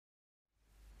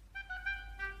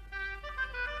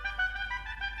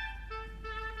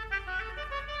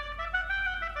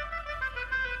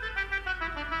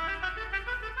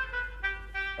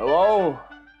Hello,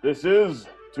 this is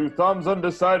Two Thumbs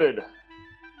Undecided.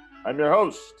 I'm your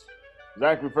host,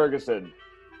 Zachary Ferguson.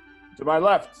 To my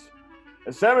left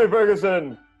is Sammy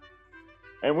Ferguson.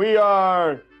 And we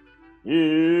are...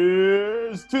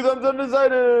 Here's Two Thumbs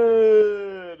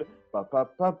Undecided!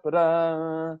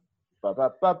 Ba-ba-ba-ba-da,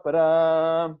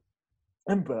 ba-ba-ba-ba-da,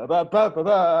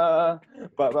 ba-ba-ba-ba-ba,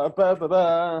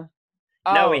 ba-ba-ba-ba-ba.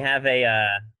 Now we have a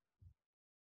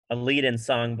lead-in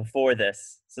song before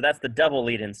this. So that's the double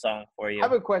lead-in song for you. I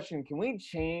have a question. Can we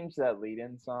change that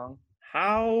lead-in song?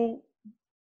 How?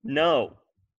 No.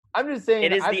 I'm just saying...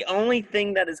 It is the only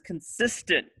thing that is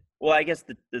consistent. Well, I guess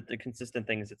the consistent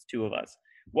thing is it's two of us.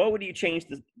 What would you change?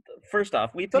 First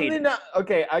off, we paid...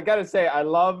 Okay, I gotta say, I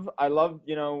love,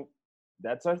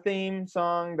 that's our theme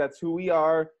song. That's who we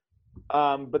are.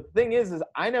 But the thing is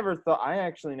I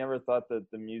actually never thought that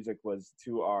the music was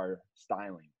to our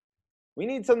styling. We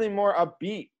need something more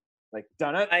upbeat. Like,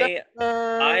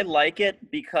 I like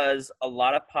it because a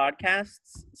lot of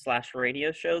podcasts /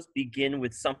 radio shows begin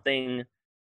with something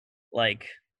like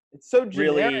it's so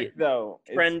generic, really though.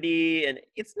 Trendy, and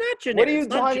it's not generic. What are you it's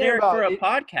not talking generic about? For a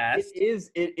podcast.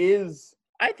 It is.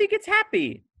 I think it's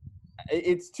happy.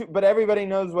 It's too, but everybody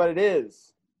knows what it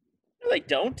is. No, they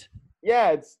don't.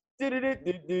 Yeah, it's. Yeah,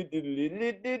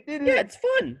 it's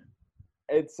fun.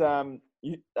 It's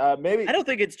maybe. I don't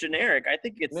think it's generic. I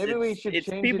think it's maybe we should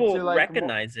change people it to like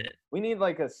recognize it. We need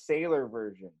like a sailor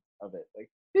version of it, like.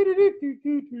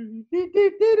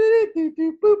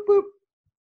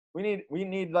 We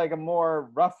need like a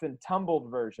more rough and tumbled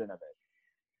version of it.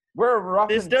 We're a rough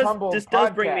and tumbled. This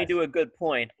does bring me to a good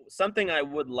point. Something I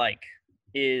would like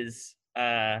is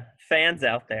fans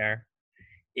out there.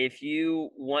 If you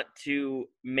want to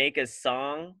make a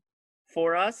song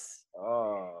for us,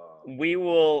 we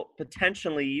will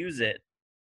potentially use it,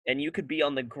 and you could be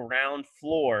on the ground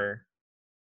floor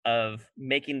of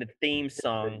making the theme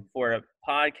song for a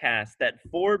podcast that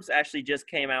Forbes actually just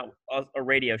came out, a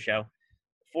radio show.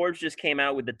 Forbes just came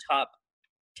out with the top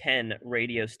 10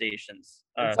 radio stations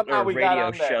or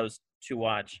radio shows to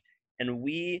watch, and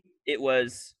it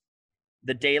was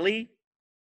The Daily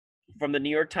from the New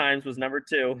York Times was number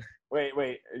 2. Wait,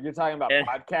 you're talking about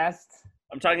podcasts?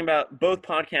 I'm talking about both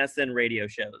podcasts and radio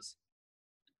shows.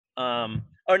 I'm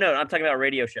talking about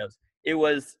radio shows. I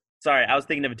was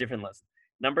thinking of a different list.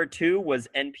 Number 2 was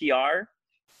NPR,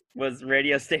 was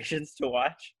radio stations to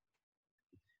watch.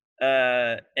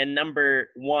 And number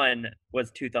 1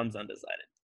 was Two Thumbs Undecided.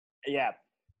 Yeah.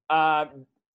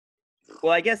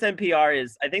 Well, I guess NPR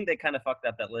is... I think they kind of fucked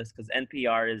up that list because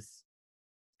NPR is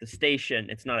the station.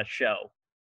 It's not a show.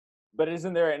 But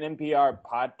isn't there an NPR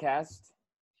podcast?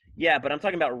 Yeah, but I'm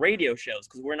talking about radio shows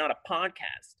because we're not a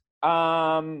podcast.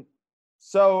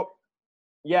 So,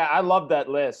 yeah, I love that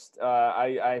list.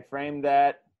 I framed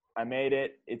that. I made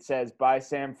it. It says, by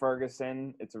Sam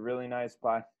Ferguson. It's a really nice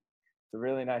It's a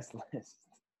really nice list.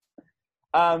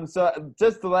 So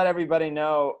just to let everybody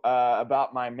know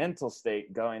about my mental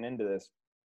state going into this.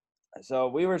 So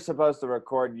we were supposed to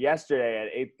record yesterday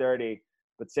at 8:30,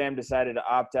 but Sam decided to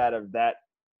opt out of that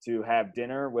to have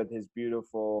dinner with his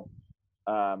beautiful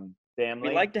family.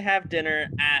 We like to have dinner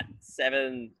at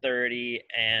 7:30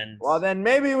 and... Well, then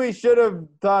maybe we should have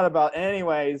thought about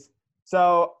anyways.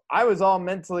 So I was all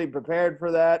mentally prepared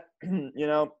for that,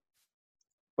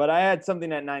 but I had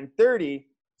something at 9:30,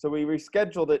 so we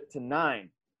rescheduled it to 9.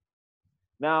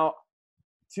 Now,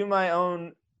 to my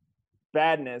own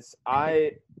badness,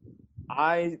 I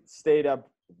stayed up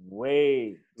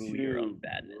way too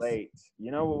late.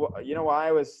 You know why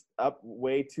I was up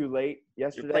way too late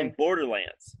yesterday? You're playing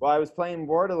Borderlands. Well, I was playing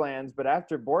Borderlands, but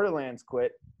after Borderlands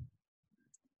quit,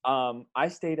 I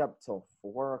stayed up till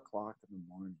 4 o'clock in the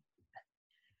morning.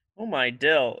 Oh my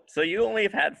dill. So you only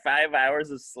have had 5 hours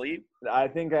of sleep? I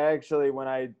think I actually, when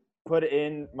I put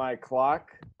in my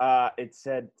clock, it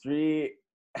said 3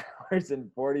 hours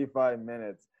and 45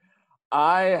 minutes.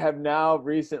 I have now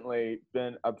recently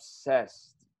been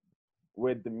obsessed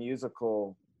with the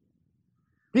musical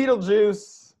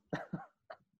Beetlejuice.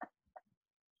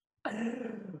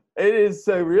 It is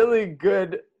a really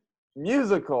good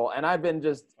musical, and I've been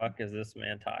just... What the fuck is this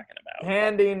man talking about?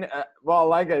 Handing... well,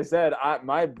 like I said,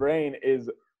 my brain is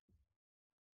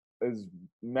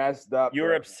messed up.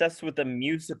 You're obsessed with the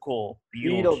musical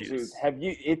Beetlejuice.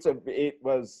 It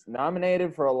was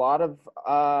nominated for a lot of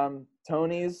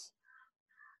Tonys.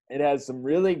 It has some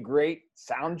really great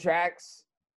soundtracks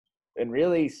and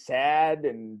really sad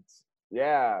and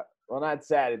not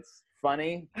sad. It's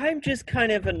funny. I'm just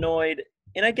kind of annoyed,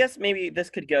 and I guess maybe this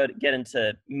could get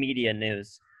into media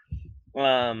news.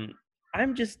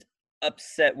 I'm just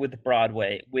upset with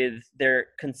Broadway, with their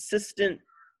consistent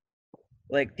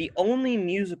like the only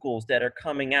musicals that are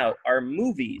coming out are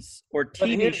movies or But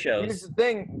TV here's shows the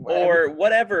thing. or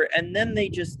whatever, and then they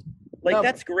just like No,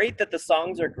 that's great that the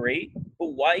songs are great, but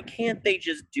why can't they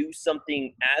just do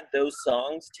something, add those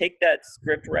songs, take that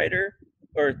script writer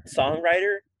or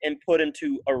songwriter and put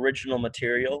into original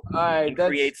material all right, and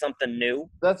create something new?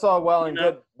 that's all well You and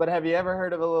know? good. But have you ever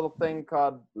heard of a little thing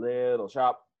called Little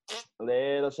Shop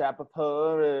of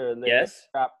Horror? Little Yes.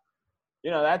 Shop.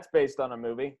 You know, that's based on a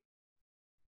movie.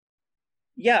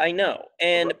 Yeah, I know.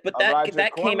 And but A Roger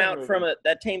that came Corman out from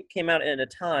movie. came out in a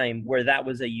time where that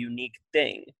was a unique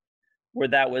thing, where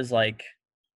that was like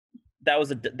there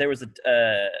was a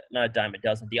not a dime a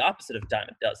dozen, the opposite of dime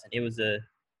a dozen. It was a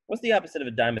what's the opposite of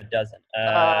a dime a dozen?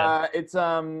 It's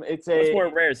What's more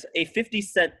rare? A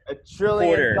 50-cent a $1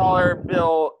 trillion quarter.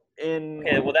 bill in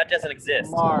Okay, well that doesn't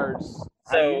exist. Mars.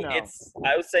 How do you So know?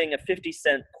 I was saying a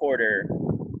 50-cent quarter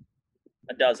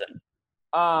a dozen.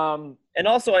 And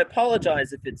also I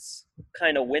apologize if it's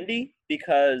kind of windy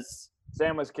because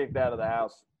Sam was kicked out of the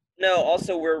house. no,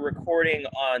 also we're recording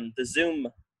on the Zoom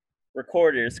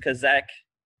recorders because Zach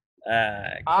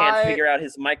can't figure out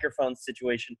his microphone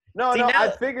situation. No, See, no, now, I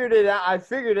figured it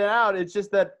out. It's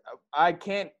just that I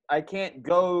can't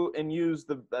go and use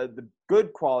the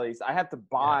good qualities. I have to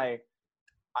buy.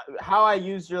 How I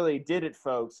usually did it,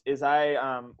 folks, is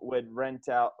I would rent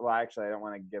out. Well, actually, I don't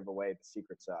want to give away the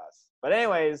secret sauce. But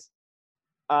anyways,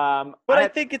 but I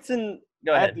think it's in.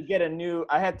 Go ahead. I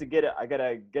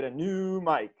gotta get a new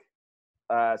mic.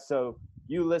 So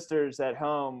you listeners at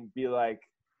home be like,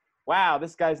 wow,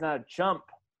 this guy's not a chump.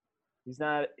 He's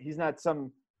not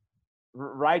some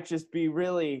righteous be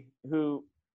really who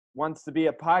wants to be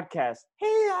a podcast.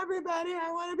 Hey everybody,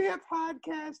 I want to be a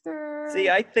podcaster. See,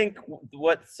 I think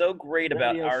what's so great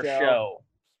about our show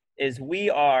is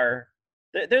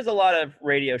there's a lot of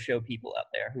radio show people out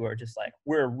there who are just like,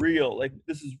 we're real, like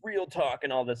this is real talk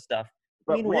and all this stuff.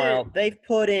 But meanwhile, they've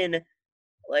put in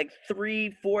like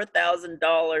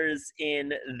 $3,000-$4,000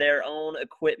 in their own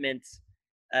equipment,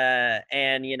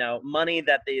 and money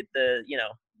that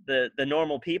the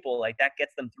normal people, like that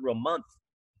gets them through a month.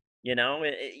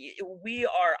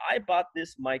 I bought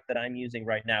this mic that I'm using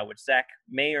right now, which Zach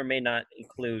may or may not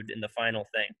include in the final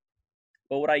thing.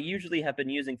 But what I usually have been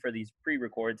using for these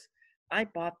pre-records, I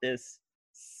bought this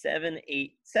 7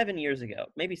 years ago,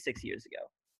 maybe 6 years ago.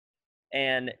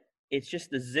 And it's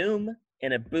just a Zoom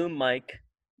and a boom mic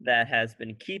that has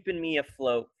been keeping me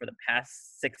afloat for the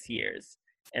past 6 years.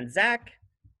 And Zach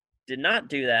did not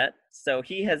do that, so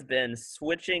he has been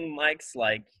switching mics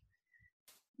like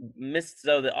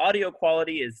so the audio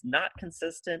quality is not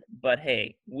consistent, but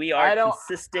hey, we are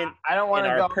consistent in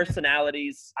our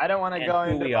personalities. I don't want to go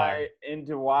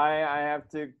into why I have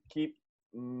to keep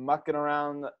mucking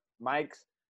around mics,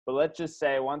 but let's just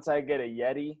say once I get a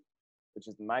Yeti, which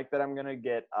is the mic that I'm gonna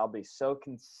get, I'll be so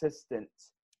consistent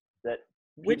that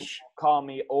people call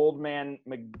me Old Man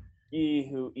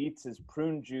McGee who eats his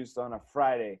prune juice on a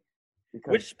Friday.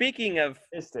 Which, speaking of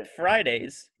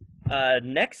Fridays,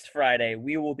 next Friday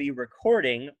we will be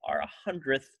recording our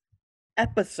 100th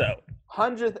episode.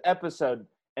 100th episode,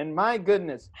 and my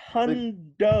goodness,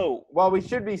 hundo. Well, we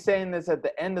should be saying this at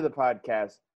the end of the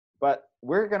podcast, but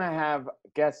we're gonna have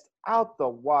guests out the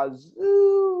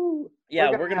wazoo.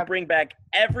 Yeah, we're gonna bring back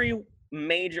every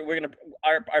major.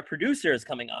 Our producer is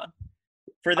coming on.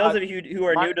 For those of you who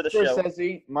are new to the show,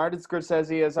 Martin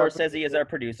Scorsese is our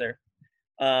producer.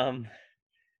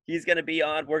 He's going to be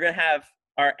on. We're going to have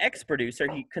our ex-producer.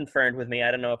 He confirmed with me. I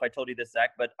don't know if I told you this,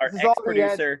 Zach, but our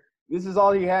ex-producer. This is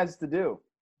all he has to do.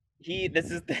 He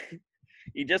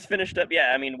just finished up.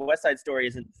 Yeah, I mean, West Side Story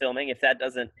isn't filming. If that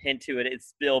doesn't hint to it, it's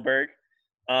Spielberg.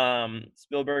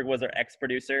 Spielberg was our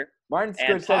ex-producer. Martin Scorsese.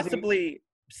 And possibly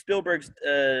Spielberg's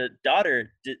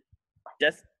daughter,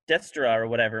 Destra or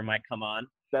whatever, might come on.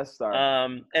 Death Star.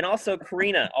 And also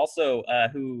Karina,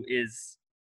 who is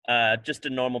just a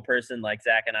normal person like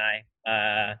Zach and I.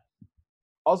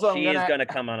 She is going to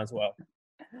come on as well.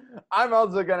 I'm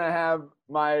also going to have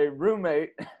my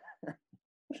roommate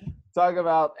talk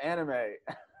about anime.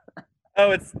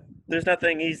 Oh, there's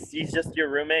nothing. He's just your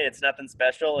roommate. It's nothing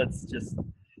special. It's just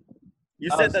you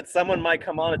said that someone might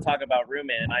come on and talk about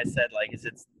roommate, and I said like, is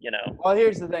it Well,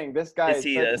 here's the thing. This guy is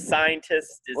he a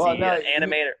scientist? Is he an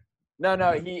animator?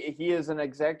 No. He is an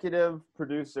executive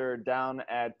producer down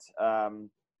at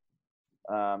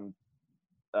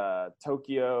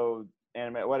Tokyo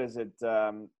Anime. What is it?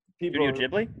 Studio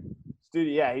Ghibli.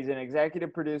 Yeah, he's an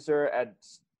executive producer at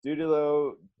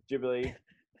Studio Ghibli.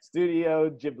 Studio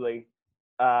Ghibli.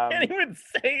 Can't even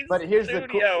say. But here's the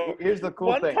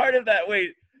cool thing. One part of that.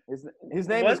 Wait. His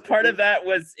name. One part of that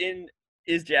was in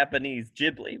is Japanese,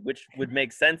 Ghibli, which would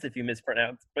make sense if you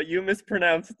mispronounce, but you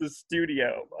mispronounced the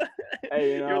studio.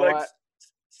 Hey, you You're know like what?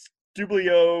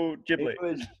 Studio Ghibli.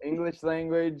 English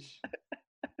language, I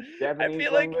Japanese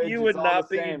feel like language, it's all the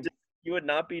same. you would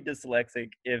not be dyslexic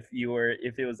if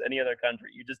it was any other country.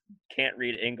 You just can't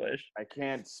read English. I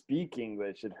can't speak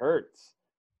English. It hurts.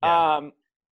 Yeah.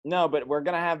 No, but we're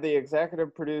gonna have the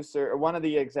executive producer, or one of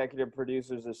the executive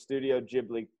producers of Studio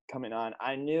Ghibli, coming on.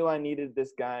 I knew I needed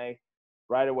this guy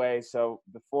right away. So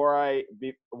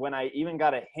when I even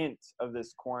got a hint of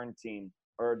this quarantine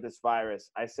or this virus,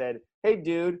 I said, "Hey,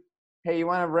 dude, hey, you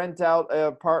want to rent out an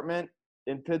apartment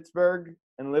in Pittsburgh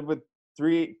and live with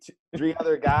three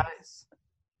other guys?"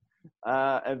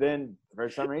 And then for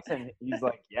some reason, he's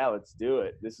like, "Yeah, let's do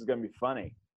it. This is gonna be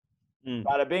funny." Mm.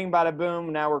 Bada bing, bada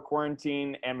boom. Now we're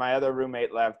quarantined, and my other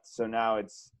roommate left, so now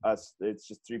it's us. It's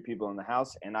just 3 people in the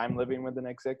house, and I'm living with an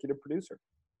executive producer.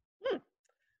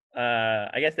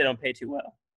 I guess they don't pay too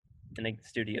well in the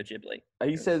Studio Ghibli.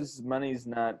 He says money's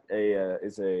not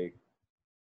is a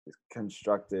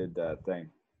constructed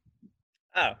thing.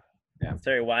 Oh, Yeah. it's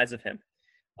very wise of him.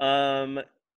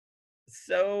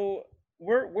 So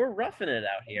we're roughing it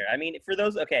out here. I mean, for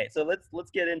those, okay, so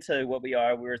let's get into what we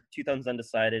are. We're Two Thumbs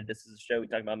Undecided. This is a show. We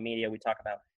talk about media. We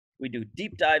do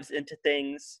deep dives into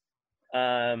things.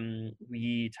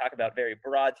 We talk about very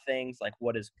broad things like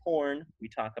what is porn. We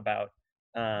talk about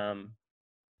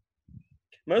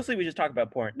mostly we just talk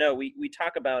about porn. No, we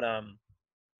talk about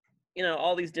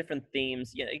all these different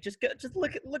themes. Just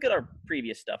look at our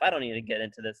previous stuff. I don't need to get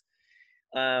into this.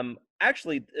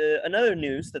 Actually, another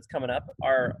news that's coming up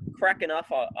are cracking off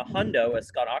a hundo, as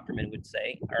Scott Aukerman would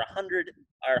say, our 100.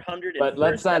 But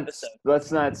let's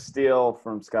not steal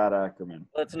from Scott Ackerman.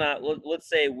 Let's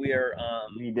say we're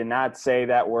we did not say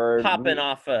that word. Popping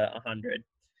off 100.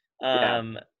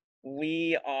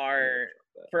 We are,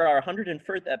 for our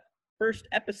 101st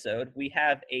episode, we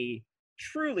have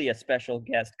truly a special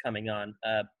guest coming on,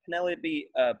 Penelope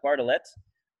Bartolet,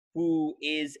 who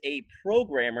is a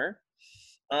programmer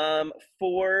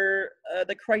for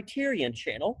the Criterion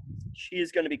Channel. She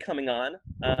is going to be coming on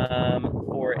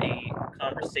for a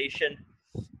conversation,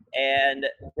 and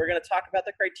we're going to talk about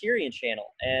the Criterion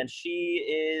Channel. And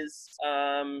she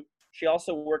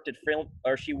also worked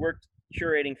she worked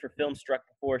curating for Filmstruck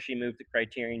before she moved to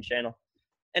Criterion Channel.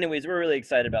 Anyways, we're really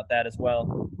excited about that as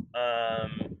well.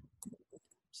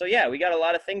 So yeah, we got a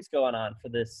lot of things going on for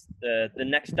this, the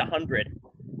next 100,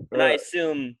 and I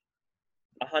assume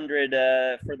 100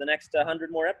 for the next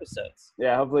 100 more episodes.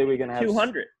 Yeah, hopefully we can have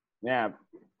 200. Yeah,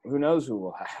 who knows who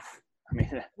we'll have? I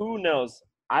mean, who knows?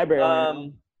 I barely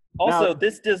know. Also,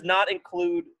 this does not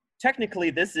include.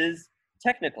 Technically, this is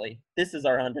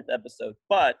our 100th episode,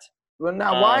 but. Well,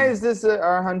 now why is this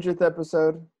our 100th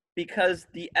episode? Because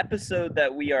the episode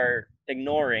that we are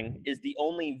ignoring is the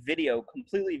only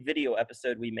completely video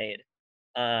episode we made,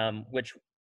 which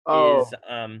is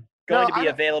going to be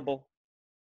available.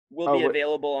 Will be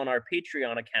available on our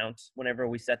Patreon account whenever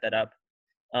we set that up.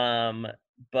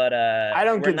 But I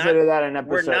don't consider that an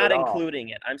episode. We're not including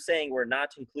it. I'm saying we're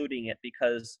not including it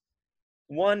because,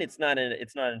 one, it's not a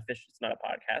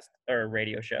podcast or a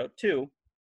radio show. Two,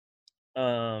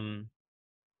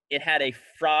 it had a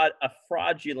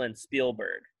fraudulent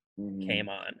Spielberg came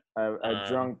on. A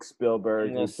drunk Spielberg.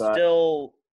 And we're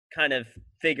still kind of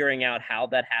figuring out how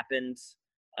that happened.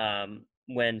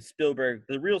 When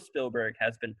the real Spielberg,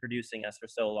 has been producing us for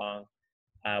so long,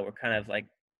 we're kind of like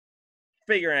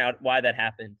figuring out why that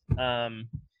happened.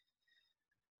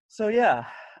 So yeah.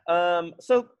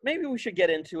 So maybe we should get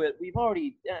into it. We've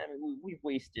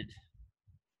wasted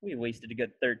a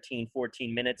good 13,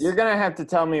 14 minutes. You're going to have to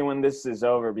tell me when this is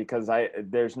over because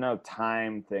there's no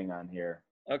time thing on here.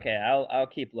 Okay, I'll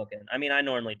keep looking. I mean, I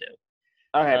normally do.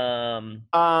 Okay.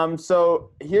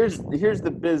 So here's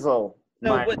the bizzle.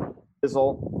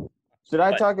 Bizzle. Should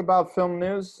I talk about film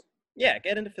news? Yeah,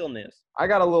 get into film news. I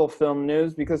got a little film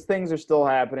news because things are still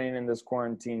happening in this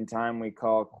quarantine time we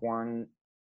call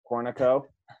Cornico.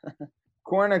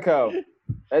 Cornico.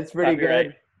 That's pretty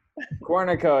good.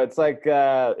 Cornico. It's like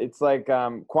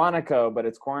Quantico, but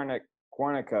it's Cornico.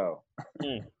 All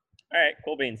right,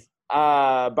 cool beans.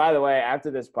 By the way,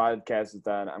 after this podcast is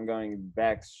done, I'm going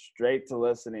back straight to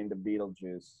listening to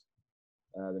Beetlejuice,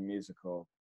 the musical.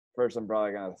 First, I'm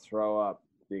probably gonna throw up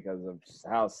because of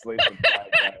how sleepy I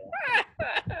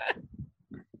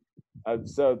am.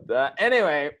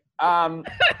 Anyway, and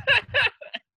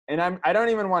I don't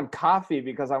even want coffee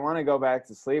because I want to go back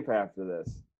to sleep after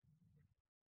this.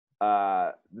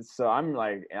 So I'm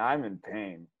in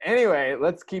pain. Anyway,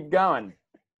 let's keep going.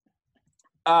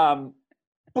 So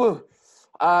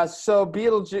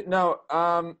Beetlejuice. No.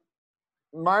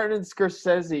 Martin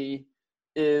Scorsese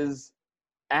is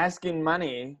asking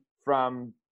money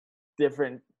from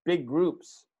different big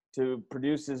groups to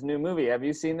produce his new movie. Have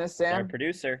you seen this, Our Sam?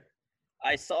 producer.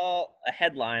 I saw a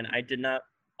headline. I did not.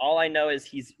 All I know is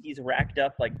he's racked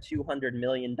up like $200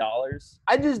 million.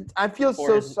 I feel For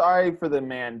so his- sorry for the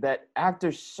man that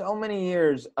after so many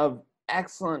years of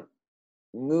excellent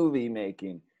movie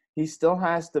making, he still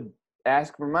has to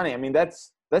ask for money. I mean,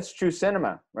 that's true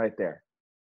cinema right there.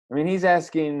 I mean, he's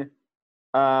asking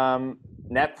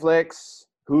Netflix,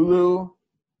 Hulu,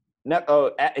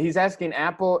 he's asking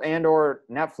Apple and or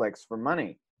Netflix for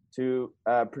money to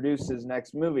produce his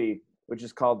next movie, which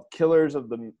is called Killers of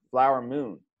the Flower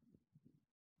Moon.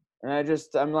 And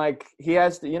I'm like, he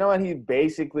has to, you know what he's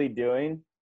basically doing?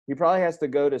 He probably has to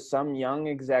go to some young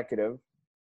executive,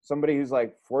 somebody who's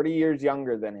like 40 years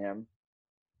younger than him,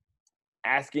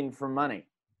 asking for money.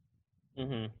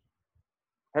 Mm-hmm.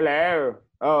 Hello.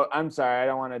 Oh, I'm sorry. I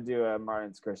don't want to do a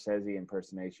Martin Scorsese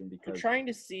impersonation I'm because trying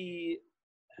to see.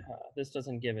 This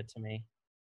doesn't give it to me.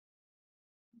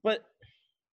 But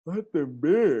what the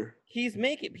beer? he's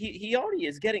making. He already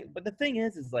is getting. But the thing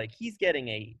is like he's getting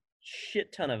a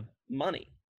shit ton of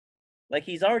money. Like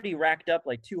he's already racked up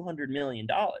like $200 million.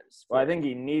 Well, I think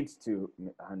he needs $200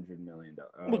 million.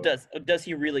 Well, does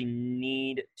he really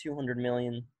need 200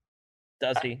 million?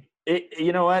 Does he?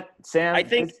 You know what, Sam? I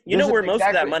think you know where most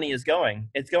of that money is going.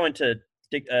 It's going to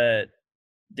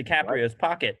DiCaprio's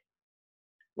pocket.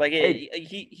 Like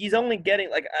he's only getting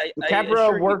like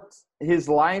DiCaprio worked his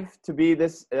life to be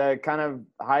this kind of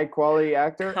high quality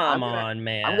actor. Come on,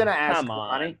 man. I'm gonna ask for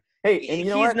money. Hey, and you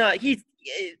know what? He's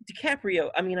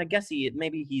DiCaprio. I mean, I guess he'd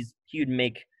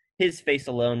make his face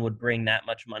alone would bring that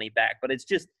much money back, but it's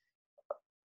just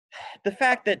the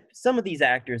fact that some of these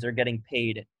actors are getting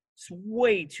paid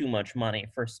way too much money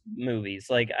for movies.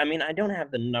 Like, I mean, I don't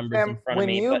have the numbers in front of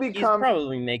me, but he's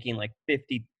probably making like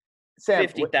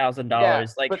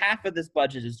 $50,000. Like half of this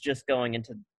budget is just going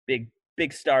into big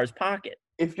stars' pocket.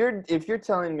 If you're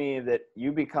telling me that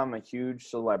you become a huge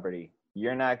celebrity,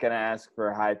 you're not gonna ask for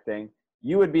a high thing.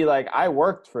 You would be like, I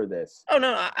worked for this. Oh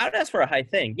no, I would ask for a high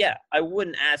thing. Yeah, I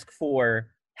wouldn't ask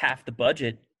for half the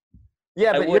budget.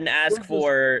 Yeah, but I wouldn't ask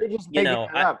for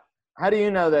how do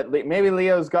you know that maybe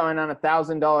Leo's going on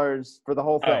 $1,000 for the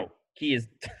whole thing? Oh, he is.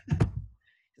 He's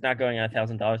not going on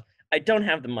 $1,000. I don't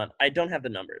have the money. I don't have the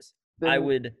numbers. I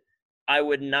would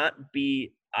not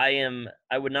be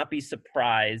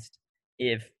surprised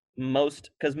if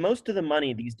because most of the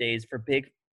money these days for big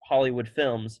Hollywood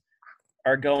films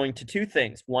are going to two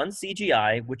things. One,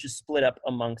 CGI, which is split up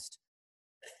amongst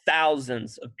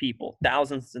thousands of people,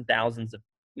 thousands and thousands of,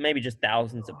 maybe just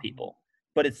thousands of people,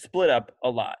 but it's split up a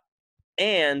lot.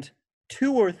 And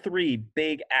 2 or 3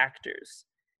 big actors,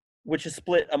 which is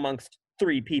split amongst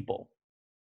 3 people.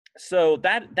 So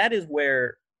that is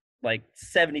where like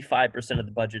 75% of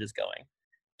the budget is going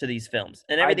to these films,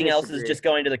 and everything else is just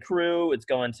going to the crew. It's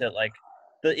going to like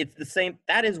it's the same.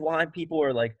 That is why people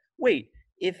are like, wait,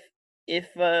 if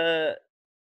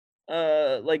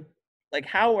like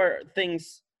how are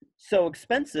things so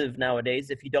expensive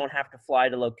nowadays? If you don't have to fly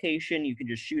to location, you can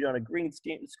just shoot on a green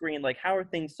screen. Like, how are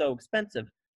things so expensive?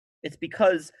 It's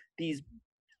because these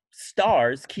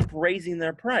stars keep raising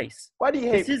their price. Why do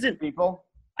you hate people?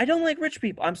 I don't like rich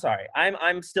people. I'm sorry.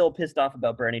 I'm still pissed off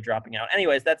about Bernie dropping out.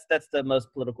 Anyways, that's the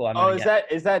most political I'm gonna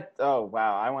get. Is that oh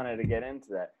wow, I wanted to get into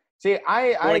that. See,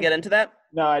 I want to get into that?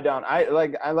 No, I don't.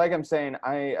 I'm saying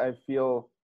I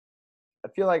feel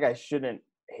like I shouldn't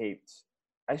hate.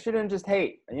 I shouldn't just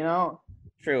hate, you know?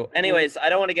 True. Anyways, I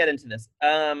don't want to get into this.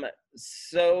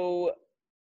 So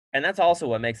and that's also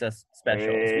what makes us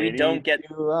special. Is we don't get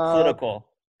political.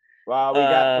 Well, we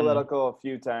got political a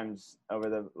few times over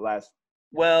the last.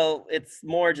 Well, it's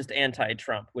more just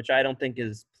anti-Trump, which I don't think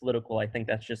is political. I think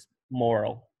that's just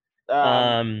moral.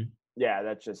 Yeah,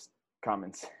 that's just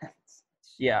common sense.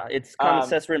 Yeah, it's common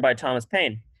sense written by Thomas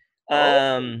Paine.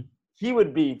 He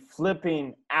would be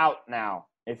flipping out now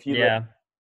if he lived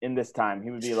in this time. He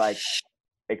would be like,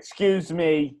 "Excuse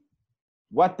me,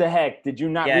 what the heck? Did you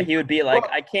not?" Yeah, he would be like,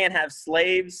 "I can't have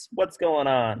slaves. What's going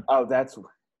on?" Oh, that's.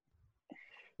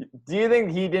 Do you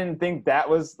think he didn't think that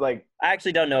was like? I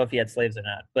actually don't know if he had slaves or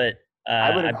not, but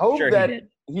I would hope that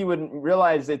he would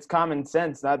realize it's common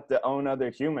sense not to own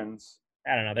other humans.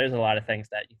 I don't know. There's a lot of things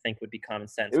that you think would be common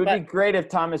sense. It would be great if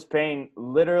Thomas Paine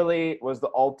literally was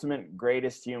the ultimate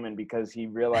greatest human because he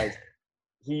realized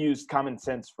he used common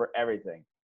sense for everything.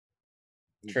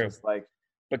 True.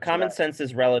 But common sense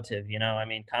is relative, you know? I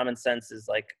mean, common sense is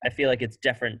like, I feel like it's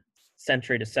different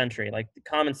century to century. Like the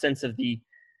common sense of the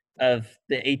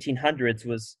 1800s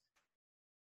was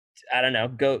I don't know,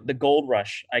 the gold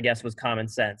rush, I guess, was common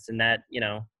sense, and that,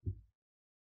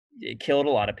 it killed a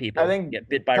lot of people. I think Get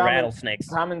bit by common rattlesnakes.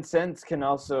 common sense can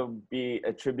also be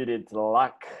attributed to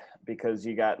luck because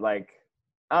you got like,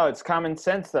 oh, it's common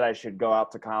sense that I should go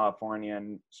out to California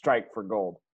and strike for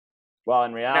gold. Well,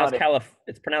 in reality,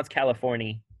 It's pronounced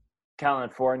California.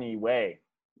 California way.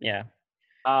 Yeah.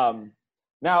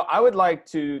 Now, I would like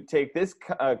to take this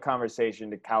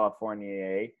conversation to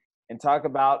California and talk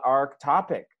about our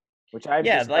topic, which I've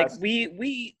Yeah, like discussed.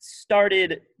 we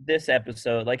started this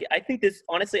episode. Like I think this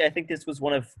was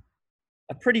one of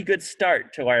a pretty good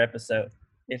start to our episode,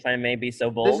 if I may be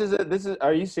so bold.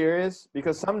 Are you serious?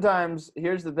 Because sometimes,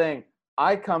 here's the thing.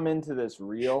 I come into this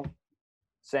real,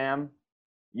 Sam.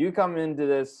 You come into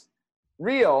this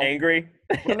real. Angry?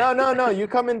 Well, no. You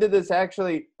come into this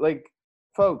actually, like,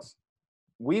 folks,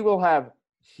 we will have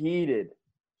heated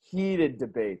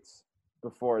debates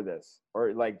before this,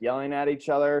 or like yelling at each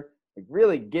other, like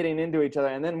really getting into each other.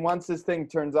 And then once this thing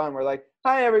turns on, we're like,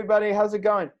 hi, everybody, how's it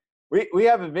going? We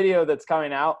have a video that's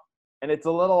coming out, and it's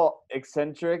a little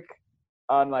eccentric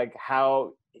on like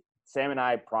how Sam and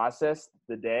I processed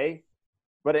the day,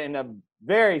 but in a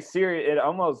very serious, it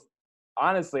almost,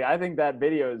 honestly, I think that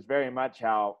video is very much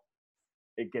how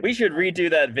it gets. We should redo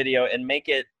that video and make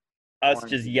it us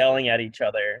just yelling at each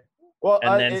other. Well,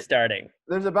 and then starting.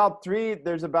 There's about 30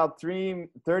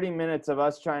 minutes of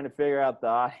us trying to figure out the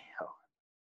audio.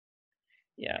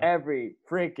 Yeah. Every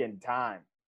freaking time.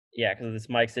 Yeah, because of this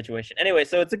mic situation. Anyway,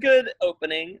 so it's a good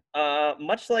opening.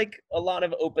 Much like a lot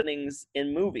of openings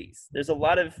in movies. There's a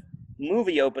lot of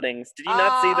movie openings. Did you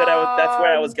not see that that's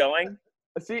where I was going?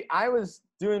 See, I was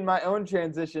doing my own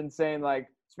transition saying, like,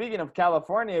 speaking of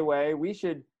California way, we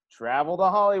should travel to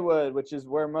Hollywood, which is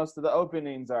where most of the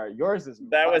openings are. Yours is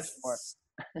more.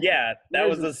 Yeah, that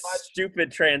was a stupid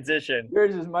transition.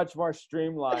 Yours is much more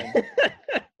streamlined.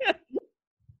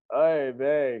 Oy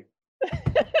vey.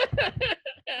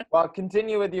 Well,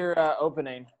 continue with your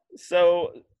opening.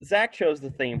 So Zach chose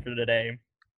the theme for today,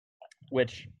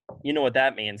 which you know what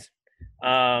that means.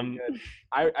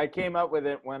 I came up with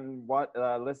it when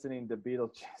listening to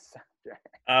Beetlejuice soundtrack.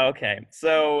 Okay,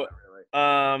 so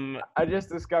I just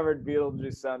discovered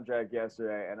Beetlejuice soundtrack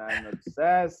yesterday, and I'm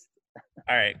obsessed.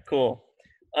 All right, cool.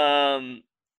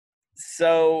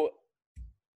 So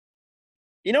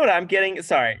you know what I'm getting?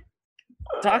 Sorry,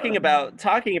 talking about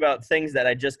things that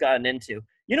I just gotten into.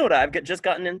 You know what I've just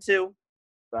gotten into?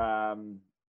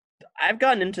 I've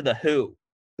gotten into The Who.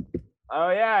 Oh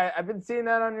yeah, I've been seeing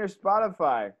that on your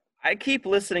Spotify. I keep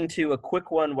listening to A Quick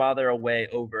One While They're Away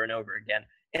over and over again.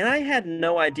 And I had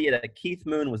no idea that Keith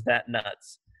Moon was that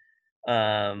nuts,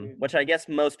 which I guess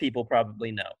most people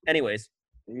probably know. Anyways.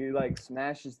 He, like,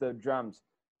 smashes the drums.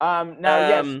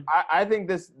 Yes, I think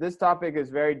this topic is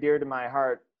very dear to my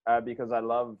heart because I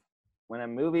love when a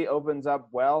movie opens up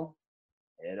well,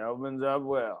 it opens up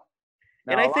well.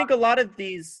 Now, and I think a lot of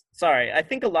these,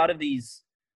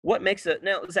 what makes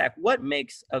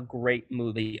a great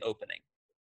movie opening?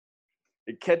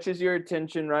 It catches your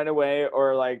attention right away,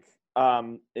 or like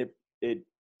it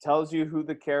tells you who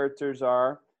the characters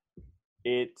are.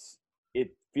 It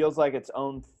feels like its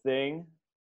own thing,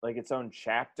 like its own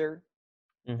chapter.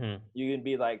 Mm-hmm. You can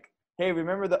be like, hey,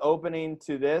 remember the opening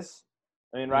to this?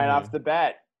 I mean, right off the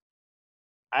bat,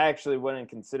 I actually wouldn't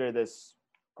consider this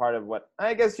part of what,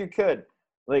 I guess you could.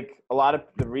 Like, a lot of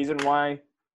the reason why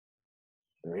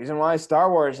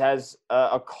Star Wars has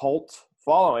a cult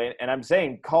following, and I'm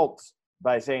saying cult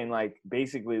by saying, like,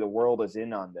 basically the world is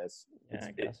in on this. Yeah,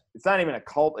 I guess. It's not even a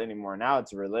cult anymore. Now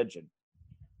it's a religion,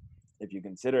 if you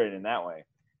consider it in that way.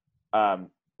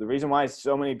 The reason why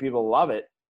so many people love it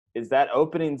is that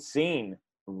opening scene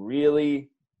really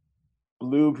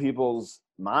blew people's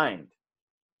mind.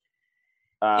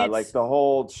 Like the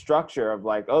whole structure of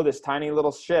like, oh, this tiny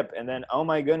little ship, and then, oh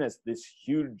my goodness, this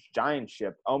huge giant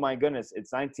ship. Oh my goodness,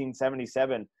 it's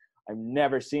 1977. I've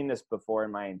never seen this before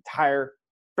in my entire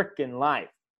freaking life.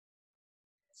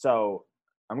 So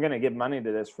I'm going to give money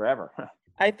to this forever.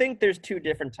 I think there's two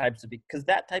different types of, because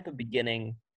that type of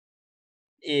beginning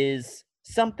is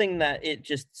something that it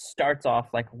just starts off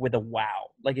like with a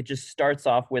wow. Like it just starts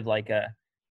off with like a,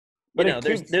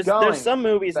 there's some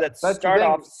movies that start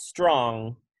off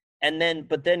strong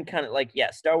but then kind of like,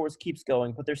 yeah, Star Wars keeps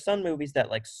going, but there's some movies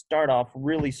that like start off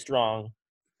really strong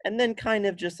and then kind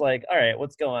of just like, all right,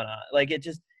 what's going on? Like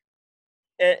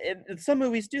some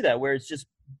movies do that where it's just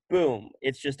boom.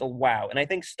 It's just a wow. And I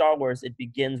think Star Wars, it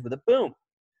begins with a boom.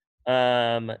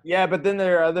 Yeah, but then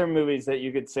there are other movies that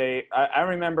you could say, I don't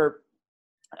remember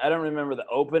the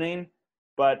opening,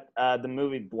 but the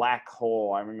movie Black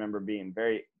Hole, I remember being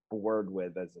very bored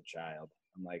with as a child.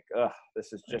 I'm like, ugh,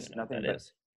 this is I don't just even know what nothing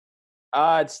that but.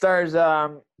 is. It stars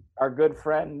our good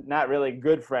friend, not really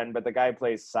good friend, but the guy who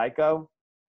plays Psycho,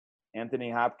 Anthony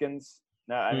Hopkins.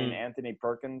 No, I mean Anthony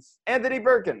Perkins. Anthony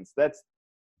Perkins. That's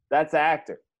the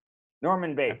actor.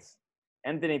 Norman Bates.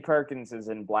 Anthony Perkins is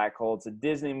in Black Hole. It's a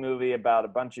Disney movie about a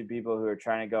bunch of people who are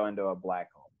trying to go into a black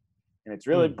hole. And it's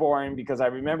really boring because I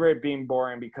remember it being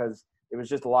boring because it was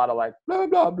just a lot of like, blah,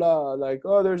 blah, blah. Like,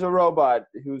 oh, there's a robot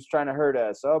who's trying to hurt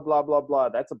us. Oh, blah, blah, blah.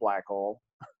 That's a black hole.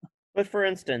 But for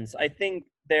instance, I think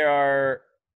there are.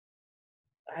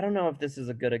 I don't know if this is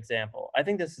a good example. I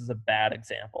think this is a bad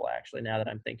example, actually. Now that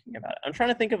I'm thinking about it, I'm trying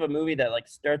to think of a movie that like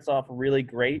starts off really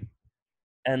great,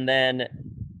 and then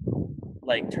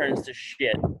like turns to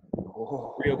shit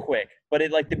real quick. But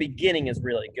it like the beginning is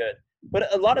really good.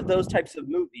 But a lot of those types of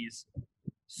movies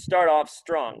start off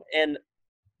strong, and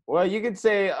Well, you could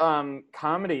say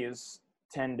comedies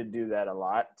tend to do that a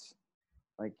lot.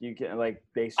 Like you can like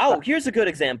they. Here's a good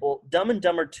example: Dumb and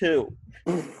Dumber 2.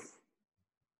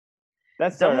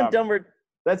 That Dumb and Dumber.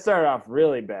 That started off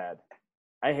really bad.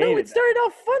 I hated. No, it started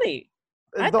off funny.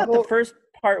 I thought the first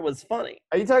part was funny.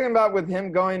 Are you talking about with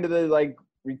him going to the like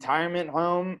retirement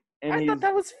home? And I thought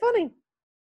that was funny.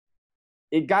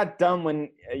 It got dumb when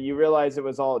you realize it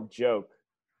was all a joke.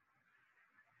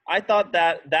 I thought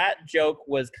that joke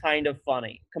was kind of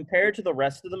funny compared to the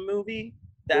rest of the movie.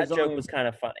 That joke was kind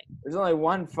of funny. There's only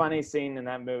one funny scene in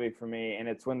that movie for me, and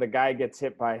it's when the guy gets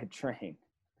hit by a train.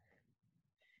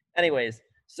 Anyways,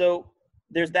 so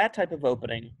there's that type of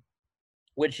opening,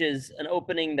 which is an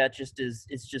opening that just is.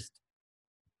 It's just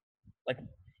like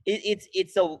it's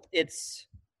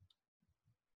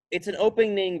an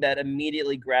opening that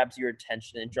immediately grabs your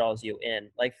attention and draws you in.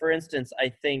 Like for instance,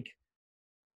 I think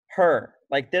Her,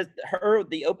 like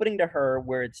the opening to Her,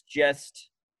 where it's just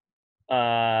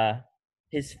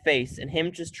his face and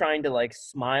him just trying to like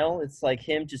smile. It's like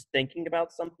him just thinking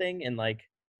about something and like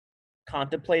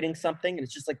contemplating something, and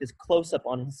it's just like this close up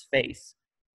on his face.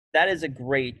 That is a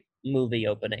great movie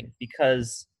opening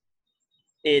because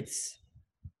it's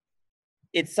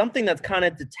something that's kind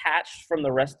of detached from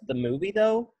the rest of the movie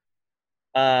though.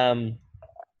 And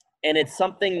it's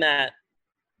something that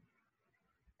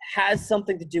has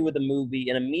something to do with the movie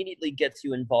and immediately gets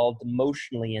you involved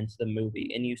emotionally into the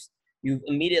movie, and you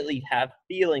immediately have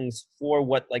feelings for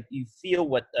what, like, you feel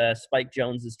what Spike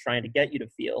Jonze is trying to get you to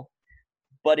feel,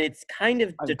 but it's kind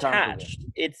of detached.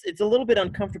 It's a little bit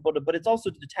uncomfortable, but it's also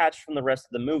detached from the rest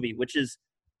of the movie, which is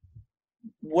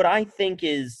what I think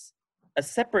is a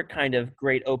separate kind of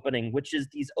great opening, which is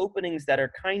these openings that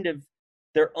are kind of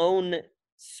their own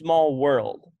small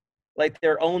world, like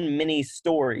their own mini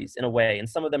stories in a way, and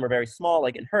some of them are very small,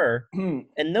 like in Her.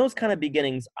 And those kind of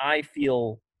beginnings I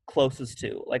feel closest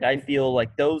to. Like I feel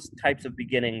like those types of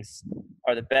beginnings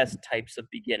are the best types of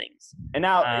beginnings. And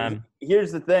now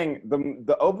here's the thing: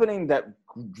 the opening that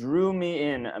drew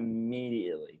me in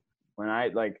immediately, when I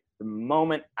like the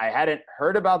moment I hadn't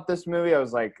heard about this movie, I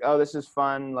was like, oh, this is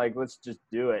fun, like let's just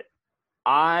do it.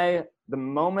 The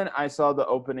moment I saw the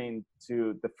opening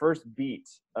to the first beat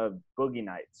of Boogie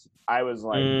Nights, I was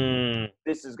like,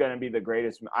 this is going to be the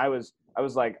greatest. I was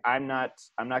like, I'm not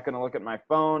going to look at my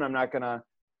phone. I'm not going to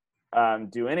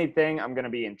do anything. I'm going to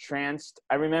be entranced.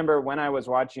 I remember when I was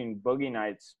watching Boogie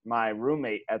Nights, my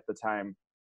roommate at the time,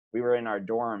 we were in our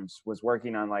dorms, was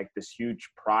working on like this huge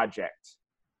project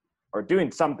or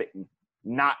doing something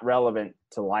not relevant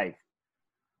to life.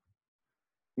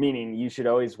 Meaning you should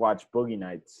always watch Boogie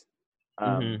Nights.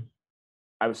 I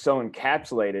was so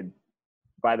encapsulated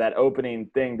by that opening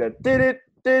thing that did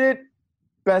it,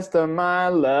 best of my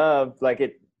love. Like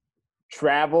it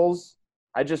travels.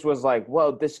 I just was like,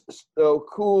 whoa, this is so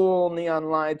cool.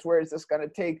 Neon lights, where is this going to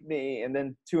take me? And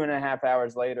then 2.5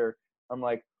 hours later, I'm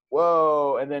like,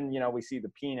 whoa. And then, we see the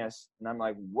penis and I'm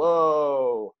like,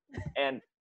 whoa. And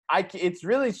it's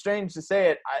really strange to say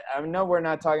it. I know we're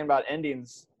not talking about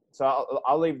endings, so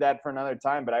I'll leave that for another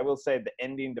time. But I will say the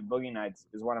ending to Boogie Nights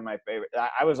is one of my favorite.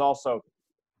 I was also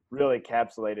really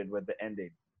capsulated with the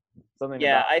ending.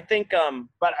 I think.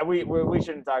 But we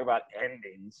shouldn't talk about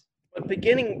endings.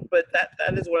 But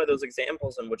that is one of those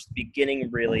examples in which the beginning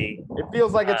really. It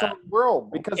feels like its own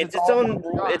world because it's its own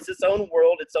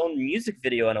world, its own music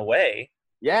video in a way.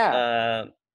 Yeah.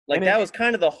 That was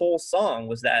kind of the whole song.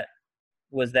 Was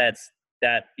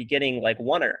that beginning like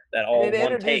oneer, that all one take.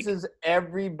 It introduces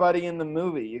everybody in the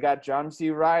movie. You got John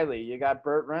C. Reilly, you got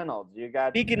Burt Reynolds, you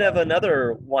got. Speaking of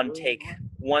another one take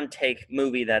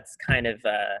movie that's kind of.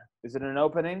 Is it an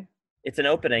opening? It's an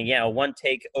opening, yeah, a one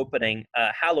take opening.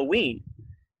 Halloween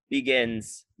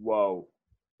begins. Whoa.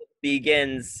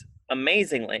 Begins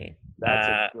amazingly. That's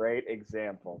a great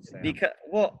example, Sam. Because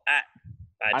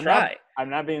I I'm try.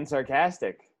 not being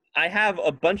sarcastic. I have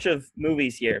a bunch of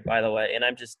movies here, by the way, and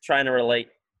I'm just trying to relate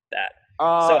that. So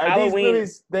Are these Halloween.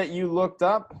 movies that you looked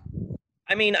up?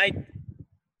 I mean,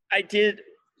 I did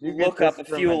You get look up this a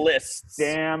from few a lists,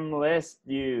 damn list,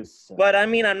 but I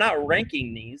mean, I'm not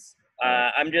ranking these.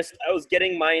 Right. I was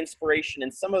getting my inspiration,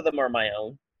 and some of them are my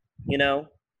own. You know,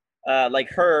 like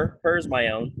her's my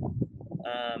own.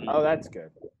 Oh, that's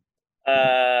good.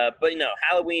 But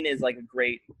Halloween is like a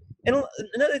great. And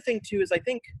another thing too is I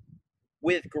think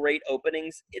with great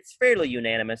openings, it's fairly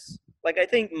unanimous. Like I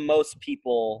think most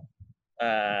people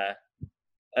uh,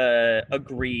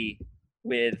 agree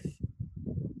with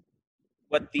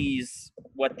what these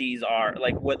are,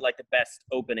 like what like the best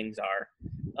openings are.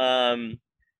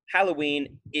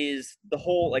 Halloween is the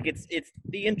whole, like it's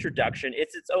the introduction.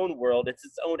 It's its own world. It's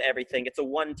its own everything. It's a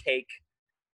one take.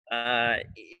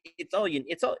 It's all you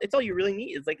really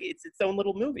need. It's like it's its own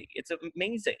little movie. It's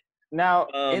amazing. Now,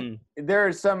 Um, there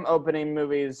are some opening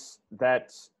movies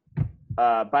that,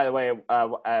 by the way,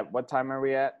 at what time are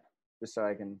we at? Just so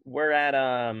I can. we're at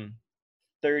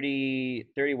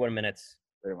 31 minutes.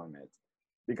 31 minutes.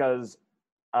 Because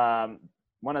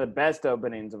one of the best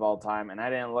openings of all time, and I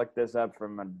didn't look this up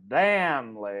from a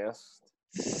damn list,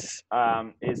 is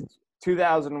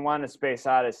 2001: A Space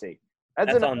Odyssey.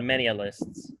 That's on many a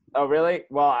lists. Oh, really?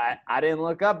 Well, I didn't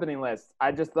look up any lists.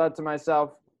 I just thought to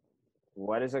myself,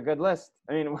 what is a good list?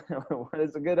 I mean, what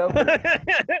is a good opening?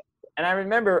 And I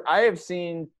remember I have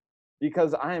seen,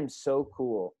 because I am so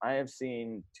cool, I have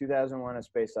seen 2001: A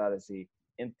Space Odyssey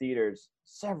in theaters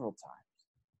several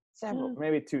times.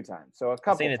 Maybe 2 times. So a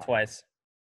couple I've seen it times. twice.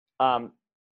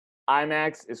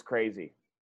 IMAX is crazy,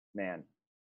 man.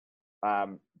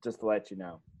 Just to let you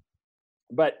know.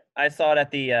 But I saw it at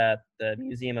the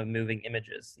Museum of Moving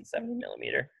Images in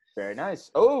 70mm. very nice.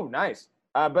 Oh, nice.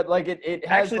 But like it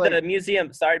has Actually, like, the the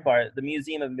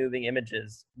Museum of Moving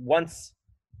Images. Once,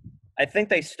 I think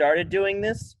they started doing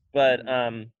this, but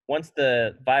once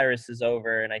the virus is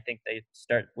over, and I think they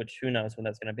start, which who knows when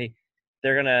that's going to be,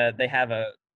 they have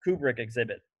a Kubrick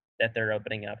exhibit that they're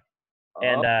opening up,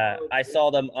 and I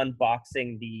saw them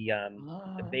unboxing the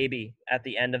baby at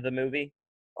the end of the movie.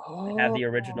 They have the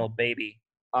original baby.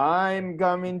 I'm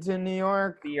coming to New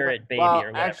York. Spirit baby Well,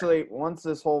 or whatever. actually, once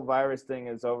this whole virus thing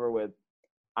is over with,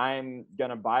 I'm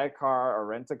gonna buy a car or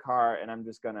rent a car, and I'm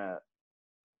just gonna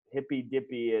hippy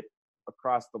dippy it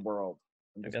across the world.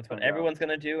 That's what everyone's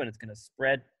gonna do, and it's gonna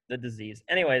spread the disease.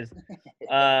 Anyways,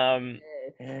 so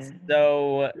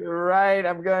you're right.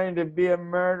 I'm going to be a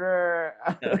murderer.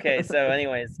 okay. So,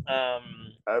 anyways, I'm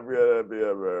gonna be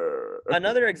a murderer.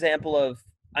 another example of,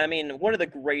 I mean, one of the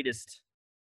greatest.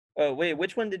 Oh wait,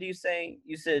 which one did you say?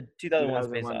 You said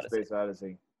 2001: Space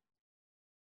Odyssey.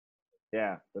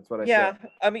 Yeah, that's what I said. Yeah,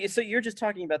 I mean, so you're just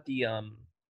talking about the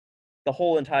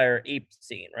whole entire ape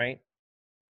scene, right?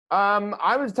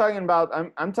 I was talking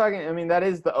about. I'm talking. I mean, that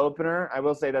is the opener. I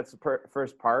will say that's the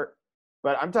first part,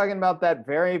 but I'm talking about that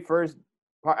very first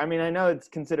part. I mean, I know it's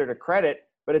considered a credit,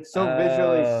 but it's so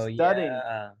visually stunning.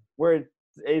 Yeah. Where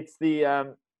it's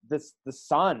the the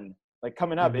sun like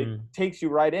coming up. It takes you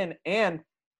right in. And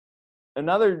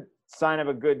another sign of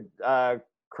a good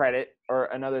credit or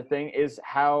another thing is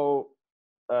how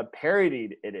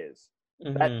parodied it is.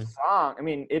 That song. I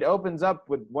mean, it opens up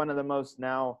with one of the most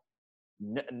now.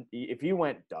 If you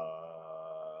went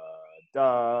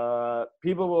duh,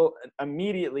 people will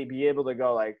immediately be able to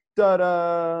go like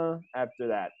da after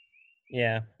that.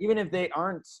 Yeah. Even if they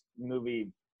aren't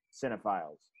movie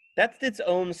cinephiles. That's its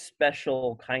own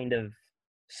special kind of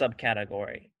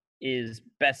subcategory, is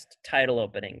best title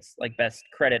openings, like best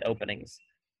credit openings,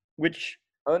 which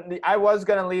I was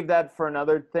gonna leave that for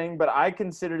another thing, but I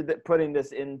considered that putting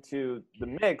this into the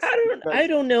mix. I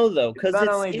don't know though, because it's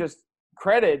not only just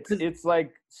credits, it's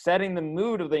like setting the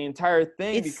mood of the entire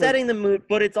thing. It's setting the mood,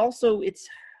 but it's also it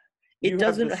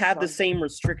doesn't have the same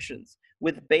restrictions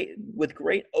with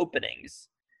great openings.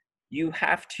 You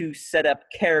have to set up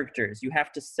characters. You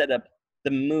have to set up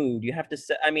the mood. You have to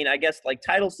set. I mean, I guess like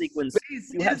title sequence.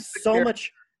 You have so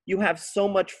much. You have so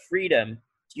much freedom.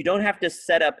 You don't have to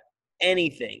set up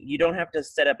anything. You don't have to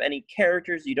set up any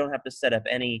characters. You don't have to set up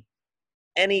any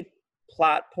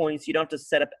plot points. You don't have to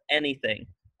set up anything.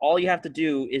 All you have to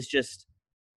do is just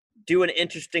do an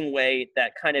interesting way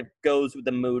that kind of goes with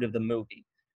the mood of the movie.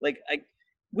 Like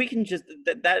we can just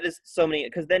that is so many,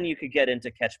 because then you could get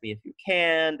into Catch Me If You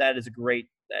Can. That is a great,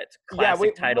 that's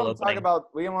classic title opening.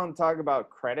 We don't want to talk about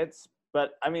credits,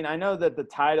 but I mean, I know that the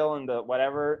title and the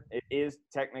whatever, it is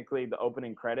technically the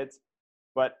opening credits,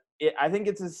 but I think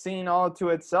it's a scene all to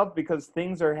itself because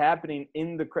things are happening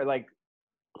in the like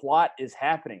plot is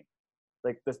happening.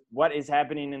 like this, what is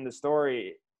happening in the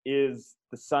story is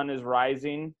the sun is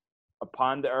rising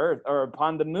upon the earth or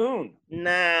upon the moon.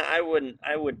 Nah, I wouldn't.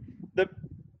 I would. The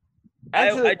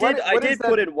Actually, I what is did that?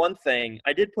 put in one thing.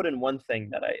 I did put in one thing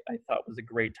that I thought was a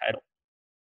great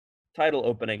title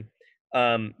opening.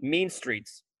 Mean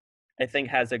Streets, I think,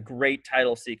 has a great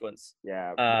title sequence.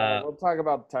 Yeah, Uh, we'll talk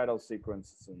about title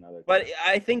sequences another but time.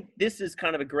 I think this is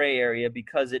kind of a gray area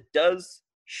because it does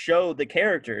show the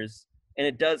characters and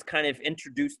it does kind of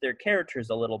introduce their characters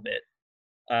a little bit.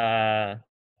 And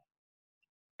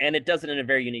it does it in a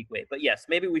very unique way. But yes,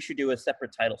 maybe we should do a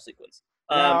separate title sequence.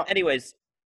 Now, Anyways,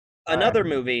 all right. another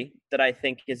movie that I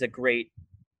think is a great,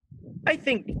 I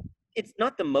think it's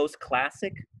not the most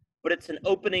classic, but it's an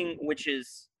opening which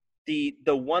is the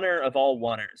oneer of all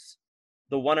oneers,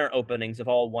 the oneer openings of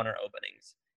all oneer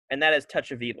openings, and that is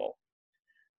Touch of Evil.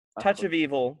 Touch of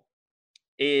Evil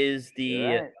is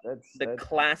You're right. the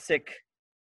classic,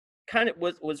 kind of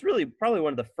was really probably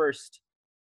one of the first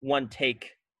one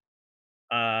take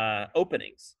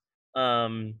openings.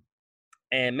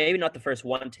 And maybe not the first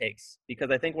one takes,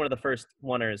 because I think one of the first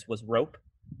oneers was Rope,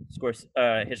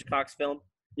 Hitchcock's film.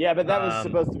 Yeah, but that was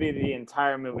supposed to be the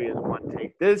entire movie as one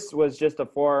take. This was just a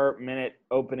 4-minute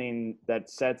opening that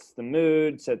sets the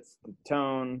mood, sets the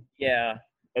tone. Yeah,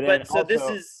 And but so this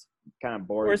is kind of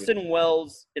boring. Orson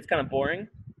Welles. It's kind of boring.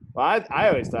 Well, I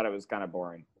always thought it was kind of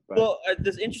boring. But. Well,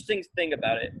 this interesting thing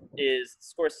about it is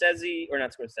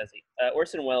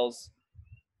Orson Welles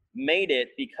made it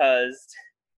because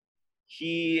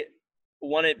he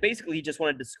just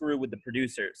wanted to screw with the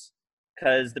producers,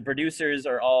 because the producers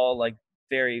are all like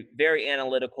very, very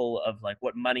analytical of like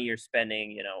what money you're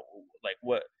spending,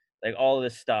 like all of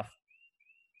this stuff.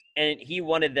 And he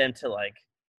wanted them to like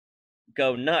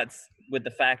go nuts with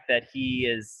the fact that he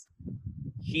is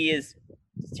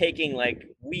taking like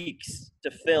weeks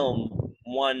to film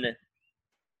one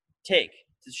take,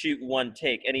 to shoot one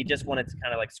take, and he just wanted to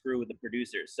kind of like screw with the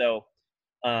producers. So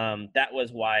that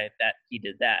was why that he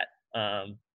did that.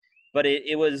 But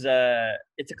it's a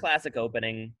classic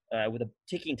opening with a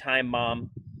ticking time bomb,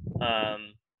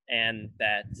 and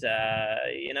that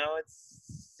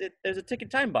there's a ticking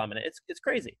time bomb in it. It's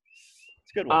crazy.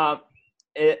 It's a good one.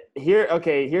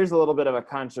 Here's a little bit of a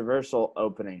controversial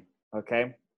opening.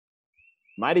 Okay,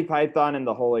 Mighty Python and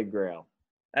the Holy Grail.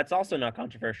 That's also not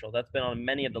controversial. That's been on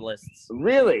many of the lists.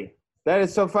 Really? That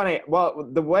is so funny. Well,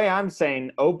 the way I'm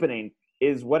saying opening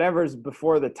is whatever's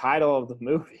before the title of the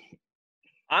movie.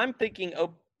 I'm thinking,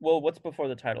 what's before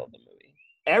the title of the movie?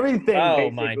 Everything. Oh,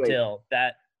 basically. my dill.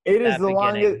 It is the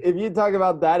longest. If you talk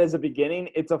about that as a beginning,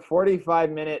 it's a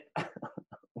 45-minute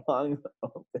long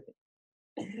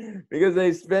opening. Because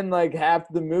they spend like half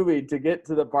the movie to get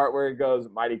to the part where it goes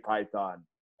Mighty Python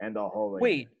and the Holy.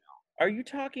 Wait, are you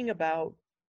talking about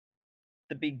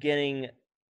the beginning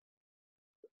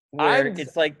where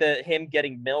it's like him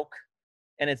getting milk,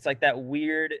 and it's like that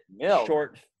weird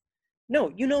short?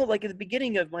 No, like at the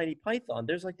beginning of Mighty Python,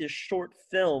 there's like this short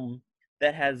film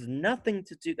that has nothing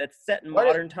to do, that's set in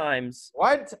modern times.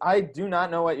 What? I do not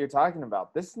know what you're talking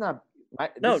about. This is not.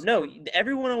 No,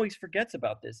 everyone always forgets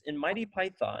about this. In Mighty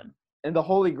Python. And the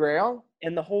Holy Grail?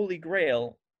 And the Holy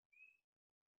Grail.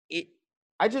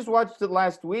 I just watched it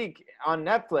last week on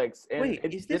Netflix. And wait,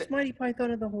 is this Mighty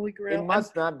Python and the Holy Grail? It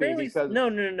must not be because no,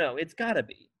 it's gotta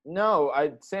be. No,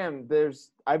 Sam.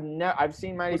 I've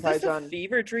seen Mighty Python. Was this a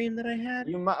fever dream that I had?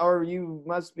 You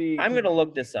must be. I'm gonna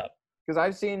look this up. Because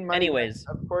I've seen Anyways.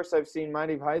 Of course, I've seen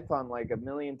Mighty Python like a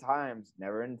million times.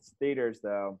 Never in theaters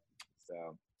though.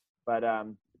 So, but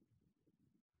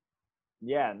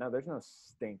yeah, no, there's no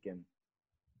stinking.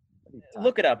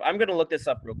 Look it up. I'm gonna look this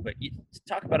up real quick.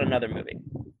 Talk about another movie.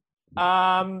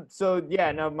 So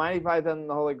yeah, no, Mighty Python and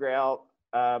the Holy Grail.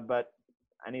 But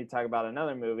I need to talk about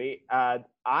another movie.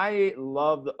 I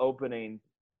love the opening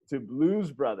to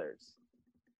Blues Brothers.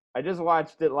 I just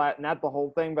watched it, not the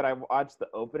whole thing, but I watched the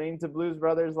opening to Blues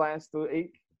Brothers last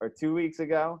week or 2 weeks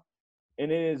ago. And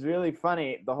it is really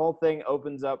funny. The whole thing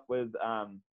opens up with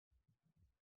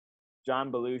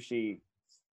John Belushi,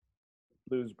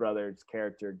 Blues Brothers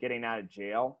character, getting out of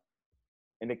jail.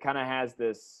 And it kind of has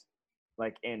this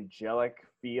like angelic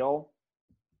feel.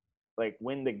 Like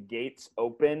when the gates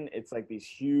open, it's like these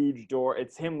huge door.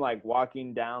 It's him like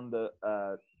walking down the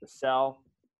cell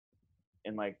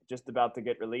and like just about to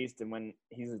get released. And when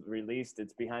he's released,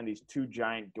 it's behind these two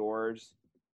giant doors.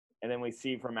 And then we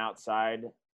see from outside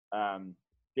Dan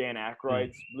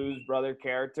Aykroyd's Blues Brother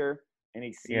character, and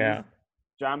he sees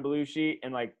John Belushi,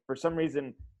 and like for some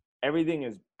reason everything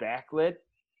is backlit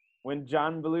when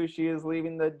John Belushi is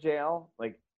leaving the jail.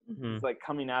 Like he's like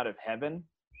coming out of heaven,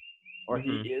 or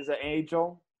he is an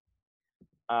angel.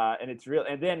 And it's real.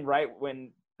 And then right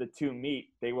when the two meet,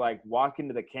 they like walk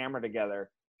into the camera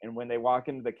together. And when they walk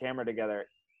into the camera together,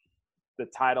 the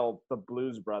title, The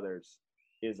Blues Brothers,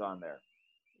 is on there.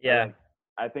 Yeah. Like,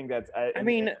 I think that's. I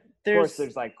mean, of course,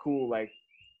 there's like cool like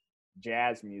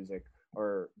jazz music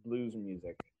or blues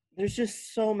music. There's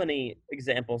just so many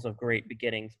examples of great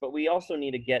beginnings, but we also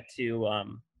need to get to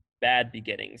bad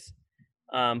beginnings.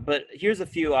 But here's a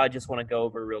few I just want to go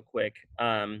over real quick.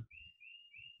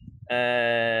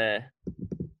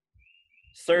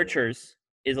 Searchers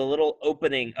is a little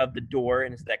opening of the door,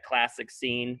 and it's that classic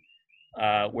scene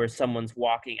where someone's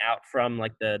walking out from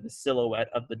like the silhouette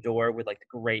of the door with like the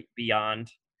great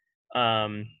beyond.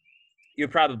 You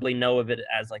probably know of it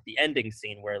as like the ending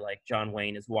scene where like John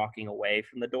Wayne is walking away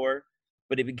from the door,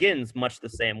 but it begins much the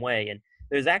same way. And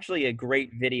there's actually a great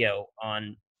video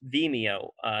on Vimeo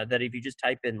that if you just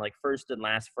type in like first and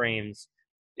last frames,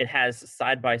 it has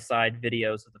side-by-side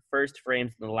videos of the first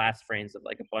frames and the last frames of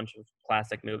like a bunch of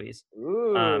classic movies.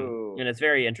 Ooh. And it's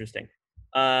very interesting.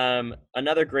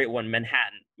 Another great one,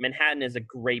 Manhattan. Manhattan is a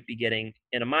great beginning.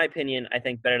 And in my opinion, I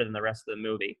think better than the rest of the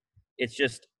movie. It's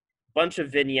just a bunch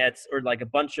of vignettes or like a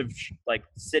bunch of like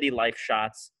city life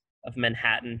shots of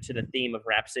Manhattan to the theme of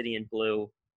Rhapsody in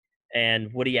Blue, and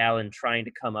Woody Allen trying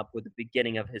to come up with the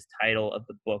beginning of his title of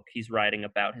the book he's writing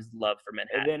about his love for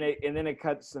Manhattan. And then it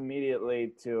cuts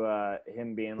immediately to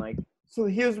him being like, "So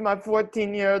here's my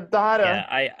 14-year-old daughter." Yeah,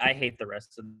 I hate the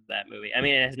rest of that movie. I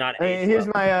mean, it has not aged Here's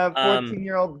well. my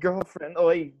 14-year-old girlfriend.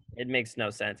 Oi. It makes no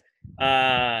sense.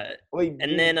 Oi,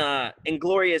 And then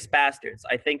Inglourious Bastards,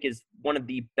 I think, is one of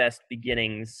the best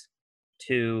beginnings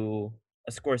to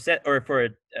a Scorsese, or for a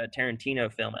Tarantino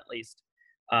film at least.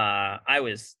 I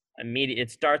was immediate.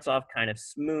 It starts off kind of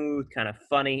smooth, kind of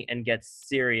funny, and gets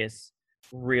serious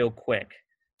real quick.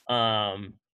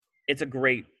 It's a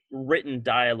great written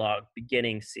dialogue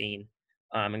beginning scene.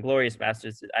 Inglourious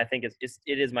Bastards, I think it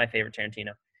is my favorite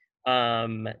Tarantino.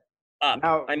 Up.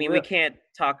 Now, I mean, we can't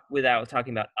talk without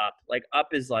talking about Up. Like Up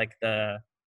is like the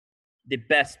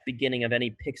best beginning of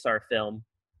any Pixar film.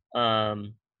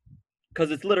 Because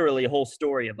it's literally a whole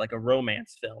story of like a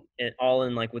romance film, all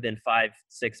in like within 5-6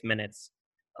 minutes.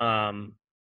 And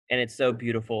it's so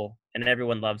beautiful, and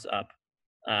everyone loves Up.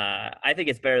 I think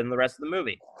it's better than the rest of the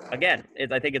movie. Again,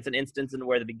 I think it's an instance in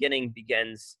where the beginning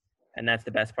begins, and that's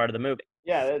the best part of the movie.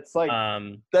 Yeah, that's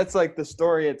like the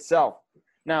story itself.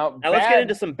 Now let's get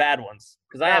into some bad ones,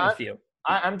 because I have a few.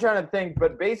 I'm trying to think,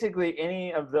 but basically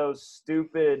any of those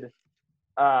stupid,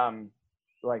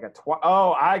 like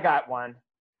I got one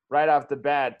right off the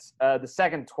bat. The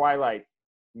second Twilight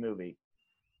movie,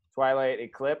 Twilight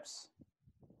Eclipse.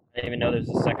 I didn't even know there's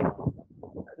a second one.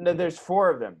 No, there's 4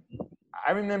 of them.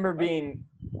 I remember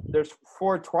there's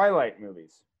 4 Twilight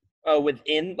movies. Oh,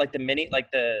 within like the mini, like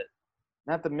the.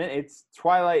 Not the minute. It's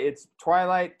Twilight. It's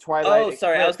Twilight. Oh,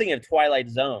 sorry. Eclipse. I was thinking of Twilight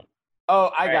Zone.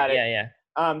 Oh, I got it. Yeah.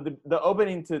 The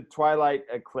opening to Twilight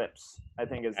Eclipse, I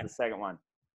think, is the second one.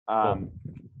 Cool.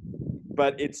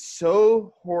 But it's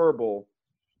so horrible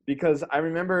because I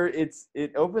remember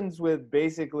it opens with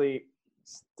basically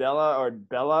Stella or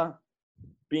Bella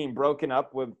being broken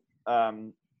up with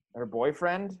her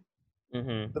boyfriend,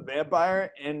 the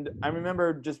vampire, and I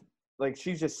remember just like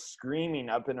she's just screaming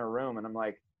up in her room, and I'm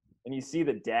like. And you see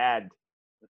the dad,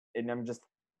 and I'm just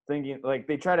thinking, like,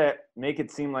 they try to make it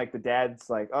seem like the dad's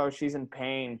like, oh, she's in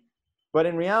pain. But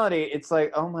in reality, it's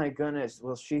like, oh, my goodness,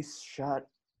 will she shut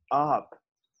up?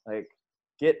 Like,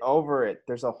 get over it.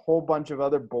 There's a whole bunch of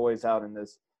other boys out in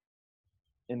this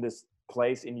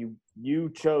place, and you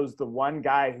chose the one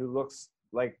guy who looks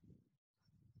like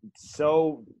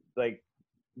so, like,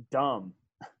 dumb.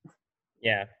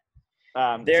 Yeah. So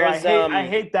I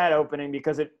hate that opening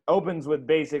because it opens with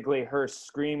basically her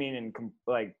screaming and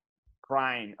like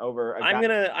crying over. I'm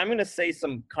gonna say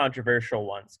some controversial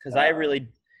ones because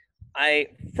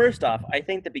first off, I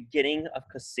think the beginning of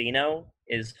Casino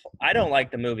I don't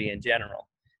like the movie in general,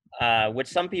 which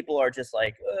some people are just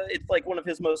like it's like one of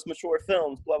his most mature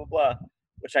films, blah blah blah.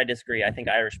 Which I disagree. I think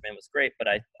Irishman was great, but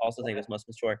I also think it was most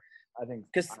mature. I think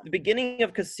because the beginning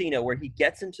of Casino, where he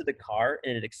gets into the car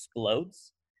and it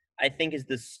explodes. I think is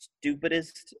the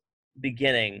stupidest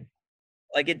beginning.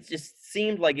 Like it just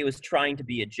seemed like it was trying to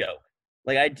be a joke.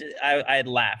 Like I had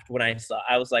laughed when I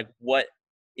was like, what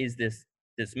is this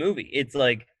movie? It's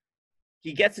like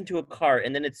he gets into a car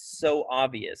and then it's so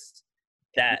obvious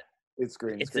that it's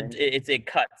green. It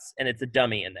cuts and it's a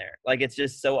dummy in there. Like it's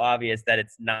just so obvious that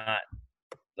it's not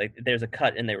like there's a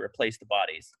cut and they replace the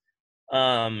bodies.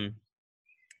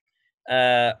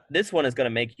 This one is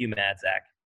gonna make you mad, Zach.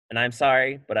 And I'm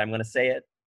sorry, but I'm going to say it.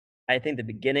 I think the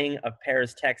beginning of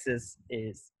Paris, Texas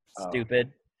is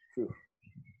stupid.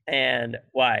 And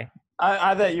why?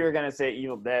 I thought you were gonna say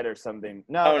Evil Dead or something.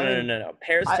 No, Oh I no, no, mean no, no.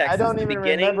 Paris, I Texas. don't The even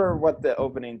beginning. remember what the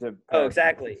opening to Oh, Paris,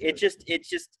 exactly. Texas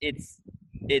is.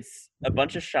 It's a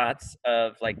bunch of shots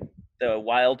of like the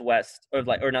Wild West,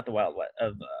 or not the Wild West,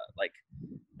 of like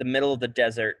the middle of the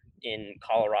desert in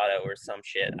Colorado or some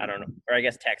shit. I don't know, or I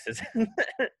guess Texas.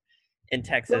 In Those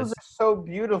Texas, are so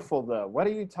beautiful, though. What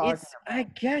are you talking I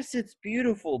about? guess it's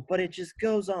beautiful, but it just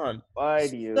goes on Why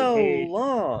do you so hate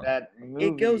long. that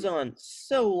It goes movie? on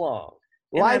so long,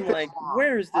 and I'm Life is like, long.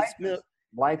 where is this?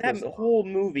 Life That is long. whole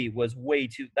movie was way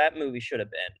too. That movie should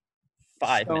have been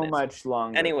 5 minutes. So much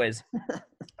longer. Anyways,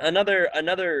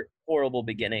 another horrible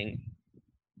beginning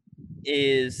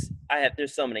is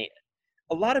there's so many.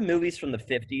 A lot of movies from the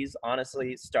 50s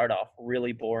honestly start off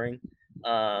really boring.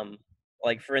 Um,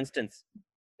 like for instance,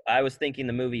 I was thinking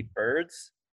the movie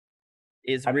Birds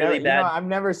is really bad. I've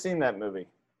never seen that movie.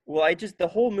 Well, the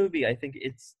whole movie, I think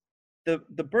it's the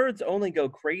birds only go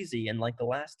crazy in like the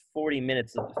last 40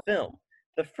 minutes of the film.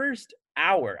 The first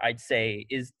hour, I'd say,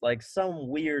 is like some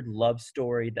weird love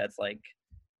story that's like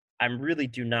I really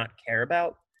do not care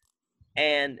about.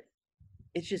 And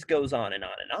it just goes on and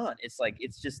on and on. It's like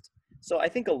it's just so I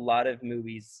think a lot of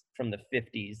movies from the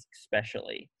 50s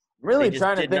especially, they Really just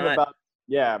trying to did think not, about.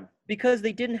 Yeah, because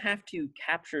they didn't have to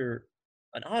capture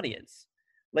an audience.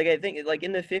 Like I think like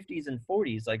in the 50s and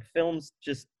 40s, like films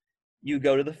just you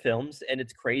go to the films and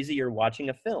it's crazy you're watching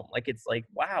a film. Like it's like,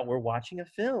 wow, we're watching a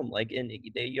film. Like and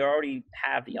you already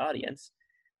have the audience.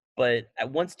 But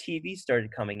once TV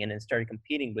started coming in and started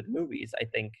competing with movies, I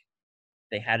think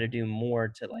they had to do more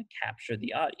to like capture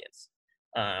the audience.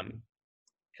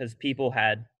 Because people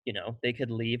had, they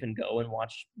could leave and go and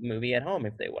watch a movie at home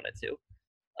if they wanted to.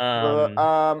 well,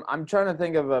 Um, I'm trying to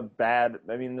think of a bad.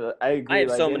 I mean, I I agree. have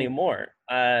Like so many in more.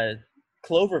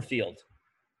 Cloverfield.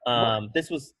 what This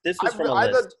was from a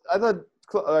list. I thought.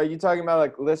 Are you talking about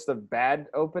like list of bad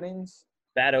openings?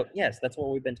 Yes, that's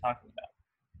what we've been talking about.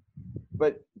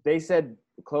 But they said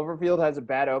Cloverfield has a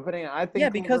bad opening. I Yeah,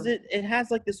 think because Clover. it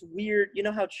has like this weird,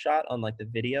 how it's shot on like the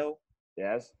video.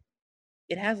 Yes.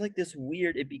 It has like this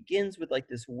weird. It begins with like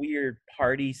this weird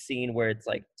party scene where it's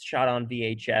like shot on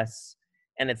VHS,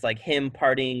 and it's like him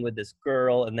partying with this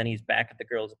girl, and then he's back at the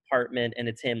girl's apartment, and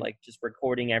it's him like just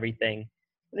recording everything,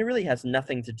 and it really has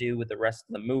nothing to do with the rest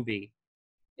of the movie.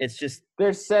 It's just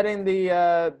They're setting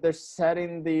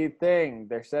the thing.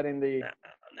 They're setting the. no,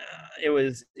 no. It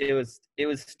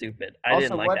was stupid. I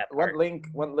didn't Also, like that part.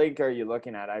 what link are you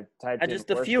looking at? I typed I in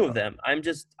just a worst. few of them.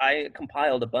 I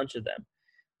compiled a bunch of them.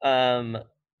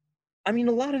 I mean,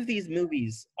 a lot of these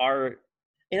movies are,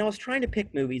 I was trying to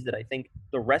pick movies that I think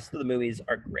the rest of the movies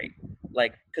are great.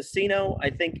 Like Casino, I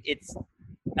think it's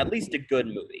at least a good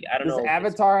movie. I don't Does know if it's,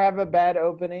 Avatar have a bad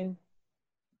opening?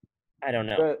 I don't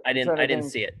know. But I I'm didn't trying to I didn't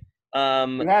think. see it.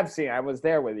 You have seen. I was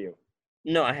there with you.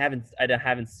 No, I haven't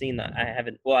seen that. I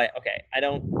haven't. Well, okay. I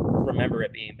don't remember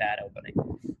it being bad opening.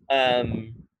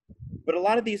 Um, but a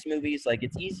lot of these movies, like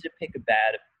it's easy to pick a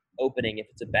bad opening if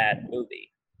it's a bad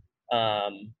movie.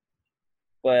 Um,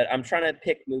 but I'm trying to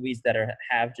pick movies that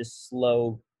have just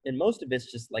slow, and most of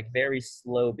it's just like very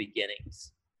slow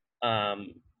beginnings,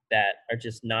 that are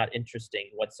just not interesting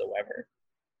whatsoever.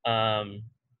 Um,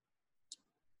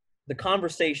 the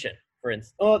Conversation, for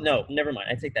instance. Oh no, never mind.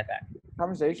 I take that back.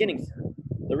 Conversation. Beginnings,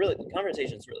 the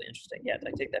conversation is really interesting. Yeah,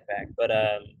 I take that back. But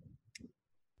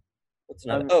what's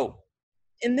another? Oh,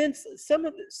 and then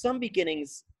some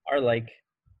beginnings are like,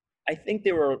 I think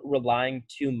they were relying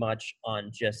too much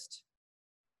on just,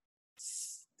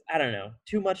 I don't know,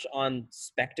 too much on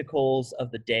spectacles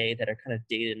of the day that are kind of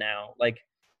dated now. Like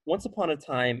Once Upon a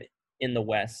Time in the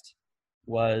West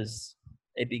was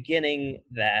a beginning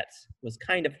that was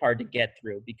kind of hard to get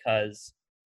through because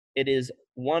it is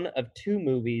one of two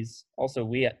movies. Also,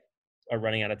 we are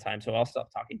running out of time, so I'll stop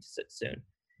talking soon.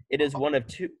 It is one of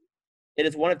two. It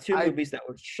is one of two I movies that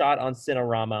were shot on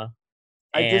Cinerama.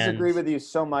 I And disagree with you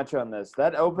so much on this.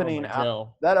 oh my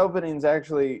Dill. That opening's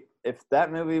actually, if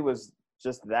that movie was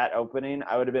just that opening,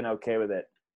 I would have been okay with it.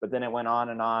 But then it went on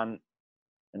and on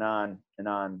and on and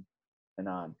on and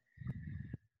on.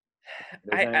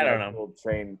 There's I don't know. Little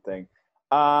train thing.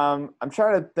 I'm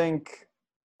trying to think.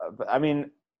 I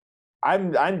mean,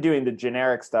 I'm doing the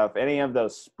generic stuff. Any of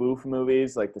those spoof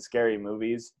movies, like the scary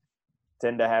movies,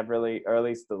 tend to have really, or at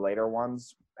least the later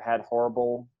ones had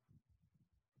horrible.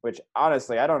 Which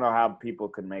honestly, I don't know how people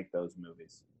could make those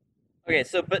movies. Okay,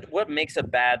 so but what makes a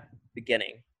bad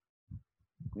beginning?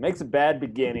 What makes a bad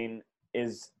beginning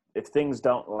is if things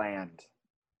don't land.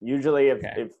 Usually,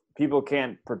 if people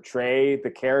can't portray the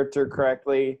character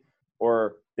correctly,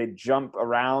 or they jump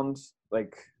around,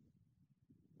 like,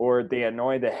 or they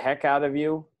annoy the heck out of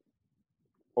you,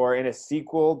 or in a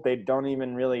sequel, they don't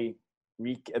even really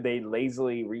they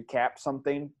lazily recap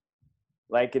something,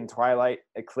 like in Twilight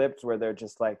Eclipse, where they're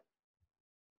just like,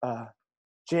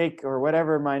 Jake or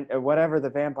whatever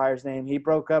the vampire's name, he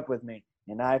broke up with me,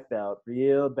 and I felt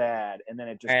real bad, and then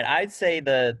it just. All right, I'd say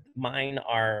mine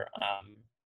are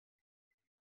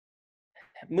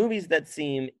movies that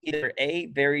seem either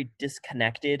very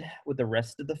disconnected with the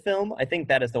rest of the film. I think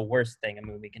that is the worst thing a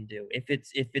movie can do. If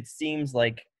it seems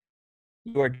like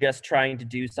you are just trying to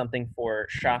do something for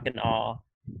shock and awe,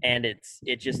 and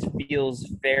it just feels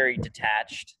very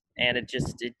detached, and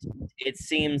it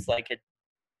seems like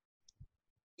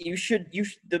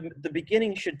the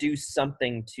beginning should do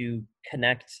something to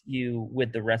connect you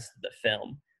with the rest of the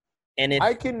film. And if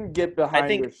I can get behind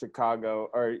think, your Chicago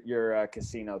or your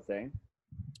Casino thing.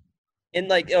 and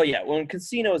like, oh yeah, well,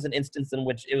 Casino is an instance in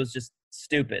which it was just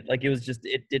stupid. Like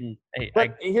it didn't.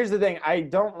 But here's the thing: I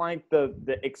don't like the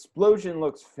explosion.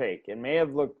 Looks fake. It may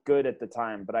have looked good at the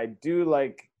time, but I do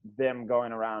like them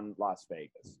going around Las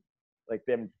Vegas, like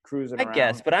them cruising around. I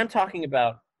guess, but I'm talking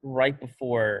about right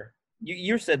before.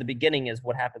 You said the beginning is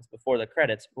what happens before the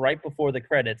credits. Right before the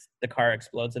credits, the car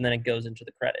explodes, and then it goes into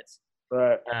the credits.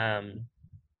 Right.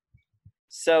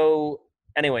 So,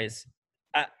 anyways,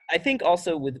 I think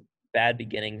also with bad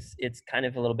beginnings, it's kind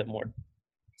of a little bit more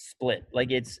split. Like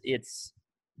it's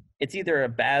either a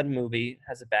bad movie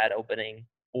has a bad opening,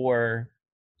 or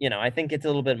I think it's a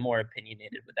little bit more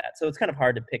opinionated with that. So it's kind of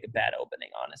hard to pick a bad opening,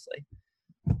 honestly.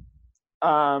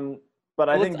 But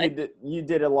I think you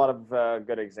did a lot of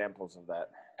good examples of that.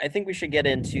 I think we should get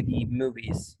into the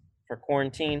movies for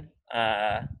quarantine.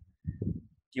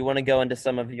 Do you want to go into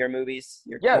some of your movies,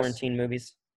 quarantine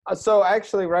movies? So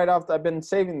actually, right off, I've been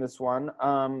saving this one.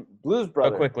 Blues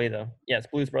Brothers. Oh, quickly though. Yes,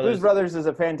 Blues Brothers. Blues Brothers is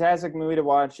a fantastic movie to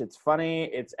watch. It's funny.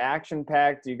 It's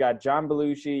action-packed. You got John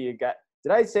Belushi.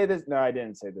 Did I say this? No, I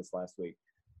didn't say this last week.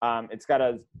 It's got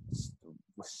a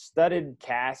studded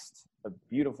cast of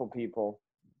beautiful people.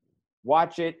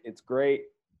 Watch it. It's great.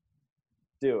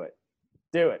 Do it.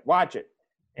 Watch it.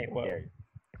 Hey, whoa.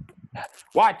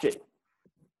 Watch it.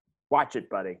 Watch it,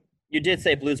 buddy. You did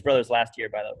say Blues Brothers last year,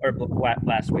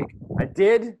 last week. I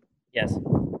did? Yes.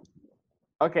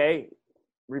 Okay.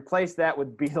 Replace that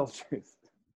with Beetlejuice.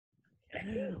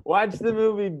 Watch the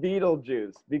movie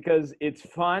Beetlejuice because it's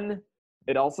fun.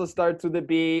 It also starts with a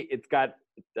B. It's got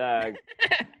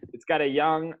a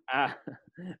young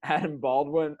Alec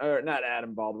Baldwin,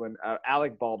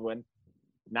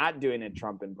 not doing a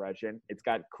Trump impression. It's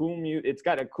got It's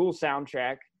got a cool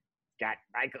soundtrack. Got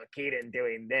Michael Keaton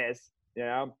doing this,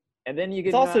 and then you get.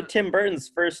 It's also Tim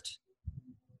Burton's first.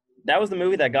 That was the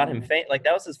movie that got him famous. Like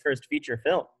that was his first feature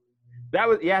film. That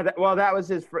was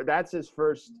his. That's his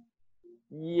first.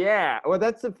 Yeah, well,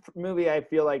 that's the movie. I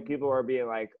feel like people are being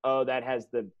like, "Oh, that has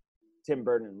the Tim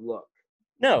Burton look."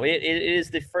 No, it is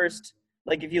the first.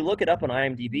 Like if you look it up on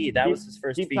IMDb, that was his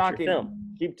first feature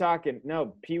film. Keep talking.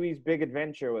 No, Pee-wee's Big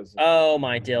Adventure was. Oh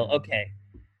my deal. Okay.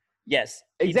 Yes,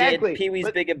 exactly.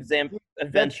 Pee-wee's Big Adventure.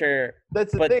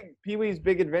 That's the thing. Pee-wee's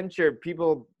Big Adventure,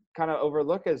 people kind of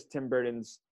overlook as Tim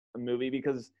Burton's movie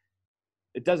because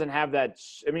it doesn't have that.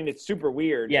 I mean, it's super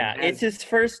weird. Yeah, it's his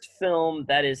first film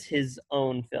that is his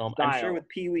own film. Style. I'm sure with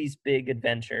Pee-wee's Big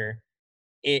Adventure,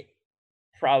 it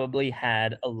probably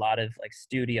had a lot of like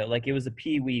studio. Like it was a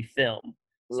Pee-wee film,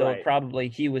 so right. Probably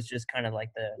he was just kind of like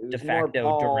the de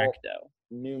facto directo.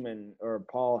 Newman or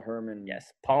Paul Herman.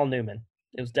 Yes, Paul Newman.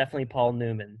 It was definitely Paul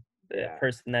Newman, the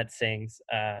person that sings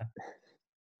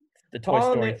the Toy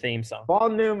Story theme song. Paul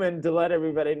Newman, to let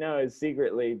everybody know, is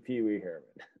secretly Pee Wee Herman.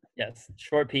 Yes,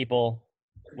 Short People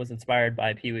was inspired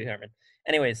by Pee Wee Herman.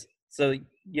 Anyways, so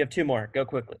you have two more. Go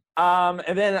quickly.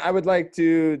 And then I would like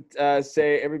to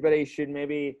say everybody should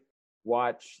maybe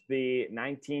watch the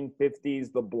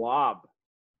 1950s The Blob.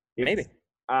 Maybe. It's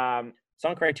on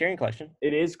Criterion Collection.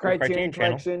 It is Criterion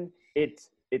Collection.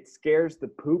 It scares the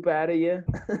poop out of you.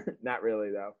 Not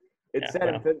really, though. It's set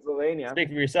in Pennsylvania. Speak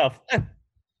for yourself.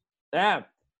 Yeah.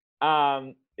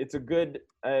 It's a good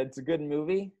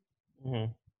movie.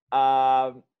 Mm-hmm.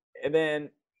 And then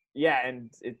and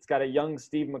it's got a young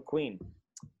Steve McQueen.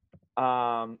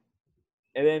 And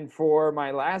then for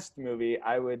my last movie,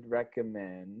 I would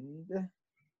recommend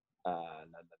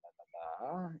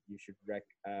you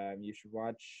should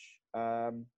watch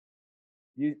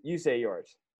you say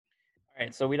yours. All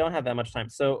right, so we don't have that much time.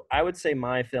 So I would say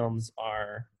my films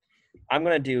are, I'm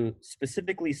going to do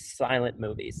specifically silent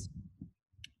movies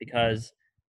because,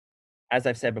 as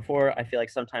I've said before, I feel like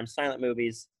sometimes silent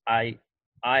movies, I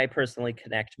personally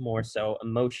connect more so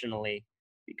emotionally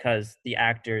because the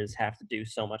actors have to do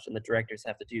so much and the directors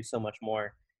have to do so much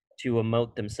more to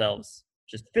emote themselves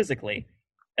just physically.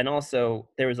 And also,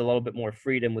 there was a little bit more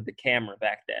freedom with the camera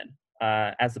back then,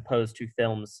 as opposed to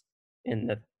films in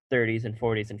the 30s and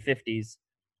 40s and 50s,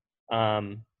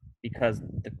 because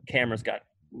the cameras got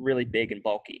really big and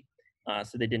bulky.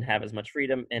 So they didn't have as much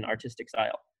freedom and artistic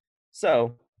style.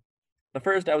 So the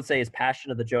first I would say is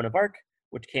Passion of the Joan of Arc,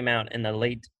 which came out in the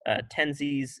late 10s.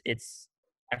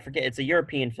 I forget, it's a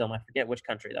European film. I forget which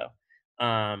country though.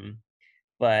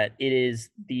 But it is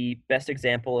the best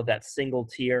example of that single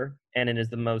tear, and it is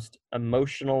the most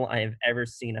emotional I have ever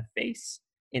seen a face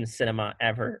in cinema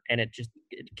ever. And it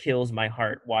kills my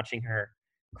heart watching her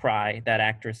cry. That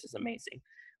actress is amazing.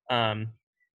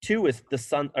 2 is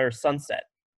Sunset.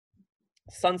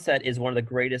 Sunset is one of the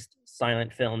greatest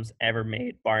silent films ever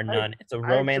made, bar none. It's a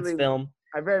romance film.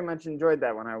 I very much enjoyed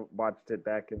that when I watched it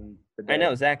back in the day. I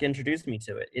know, Zach introduced me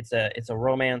to it. It's a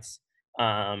romance.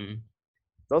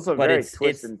 It's also very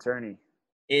twist and turny.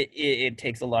 It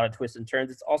takes a lot of twists and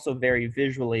turns. It's also very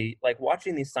visually, like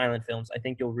watching these silent films, I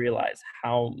think you'll realize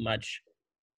how much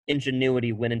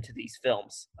ingenuity went into these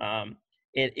films.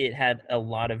 It had a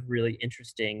lot of really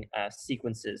interesting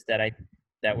sequences that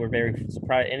were very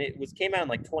surprising, and it came out in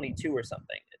like 22 or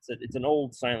something. It's an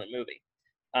old silent movie.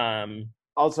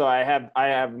 Also, I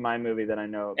have my movie that I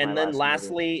know. And then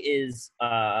lastly is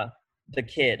The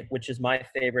Kid, which is my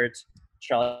favorite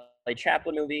Charlie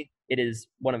Chaplin movie. It is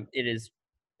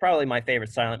probably my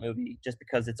favorite silent movie, just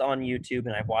because it's on YouTube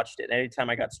and I've watched it. Anytime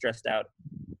I got stressed out,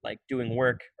 like doing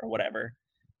work or whatever,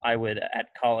 at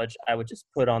college, I would just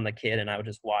put on The Kid and I would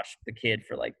just watch The Kid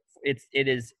for like, it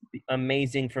is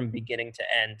amazing from beginning to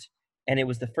end. And it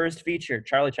was the first feature,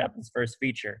 Charlie Chaplin's first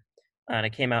feature. And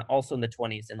it came out also in the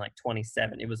 20s in like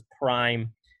 27. It was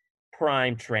prime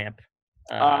Tramp.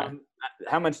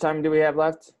 How much time do we have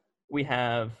left? We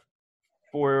have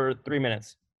 3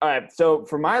 minutes. All right. So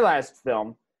for my last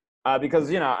film,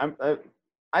 because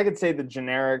I could say the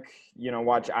generic,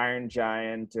 watch Iron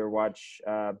Giant or watch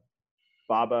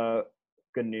Baba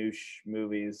Ganoush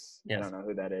movies. Yes. I don't know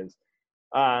who that is.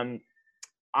 I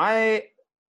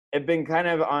have been kind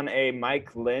of on a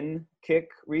Mike Lynn kick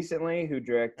recently, who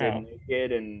directed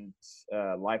Naked and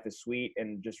Life is Sweet,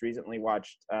 and just recently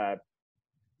watched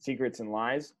Secrets and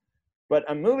Lies. But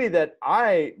a movie that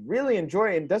I really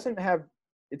enjoy and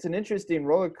it's an interesting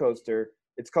roller coaster.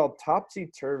 It's called Topsy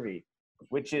Turvy,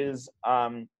 which is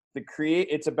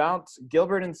it's about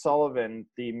Gilbert and Sullivan,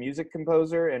 the music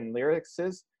composer and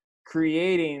lyricist,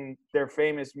 creating their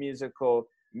famous musical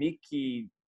Mikito.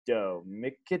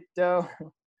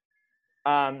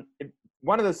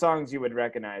 One of the songs you would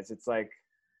recognize. It's like,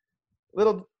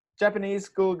 little Japanese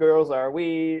schoolgirls are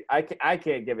we. I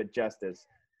can't give it justice,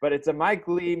 but it's a Mike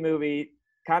Leigh movie,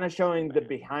 kind of showing the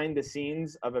behind the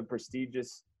scenes of a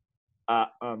prestigious, like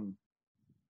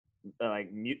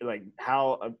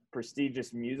how a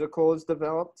prestigious musical is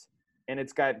developed. And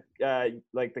it's got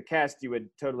like the cast you would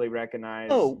totally recognize.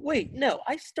 Oh wait, no,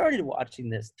 I started watching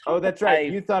this. Oh, that's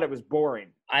right. You thought it was boring.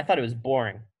 I thought it was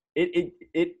boring.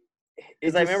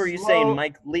 Because I remember you saying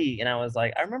Mike Leigh, and I was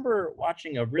like, I remember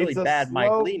watching a really bad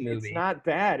Mike Leigh movie. It's not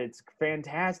bad. It's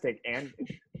fantastic. And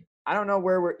I don't know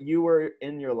where you were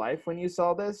in your life when you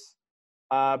saw this,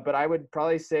 but I would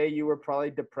probably say you were probably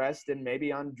depressed and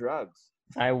maybe on drugs.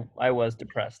 I was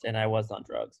depressed and I was on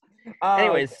drugs.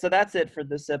 Anyways, so that's it for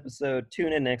this episode.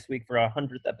 Tune in next week for our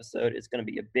 100th episode. It's going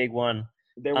to be a big one.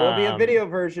 There will be a video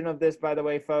version of this, by the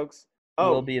way, folks. There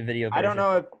will be a video version. I don't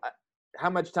know how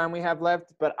much time we have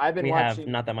left, but I've been watching. We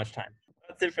have not that much time.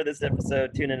 That's it for this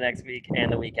episode. Tune in next week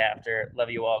and the week after. Love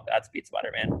you all. Godspeed,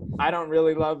 Spider-Man. I don't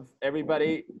really love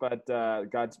everybody, but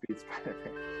Godspeed,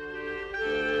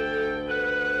 Spider-Man.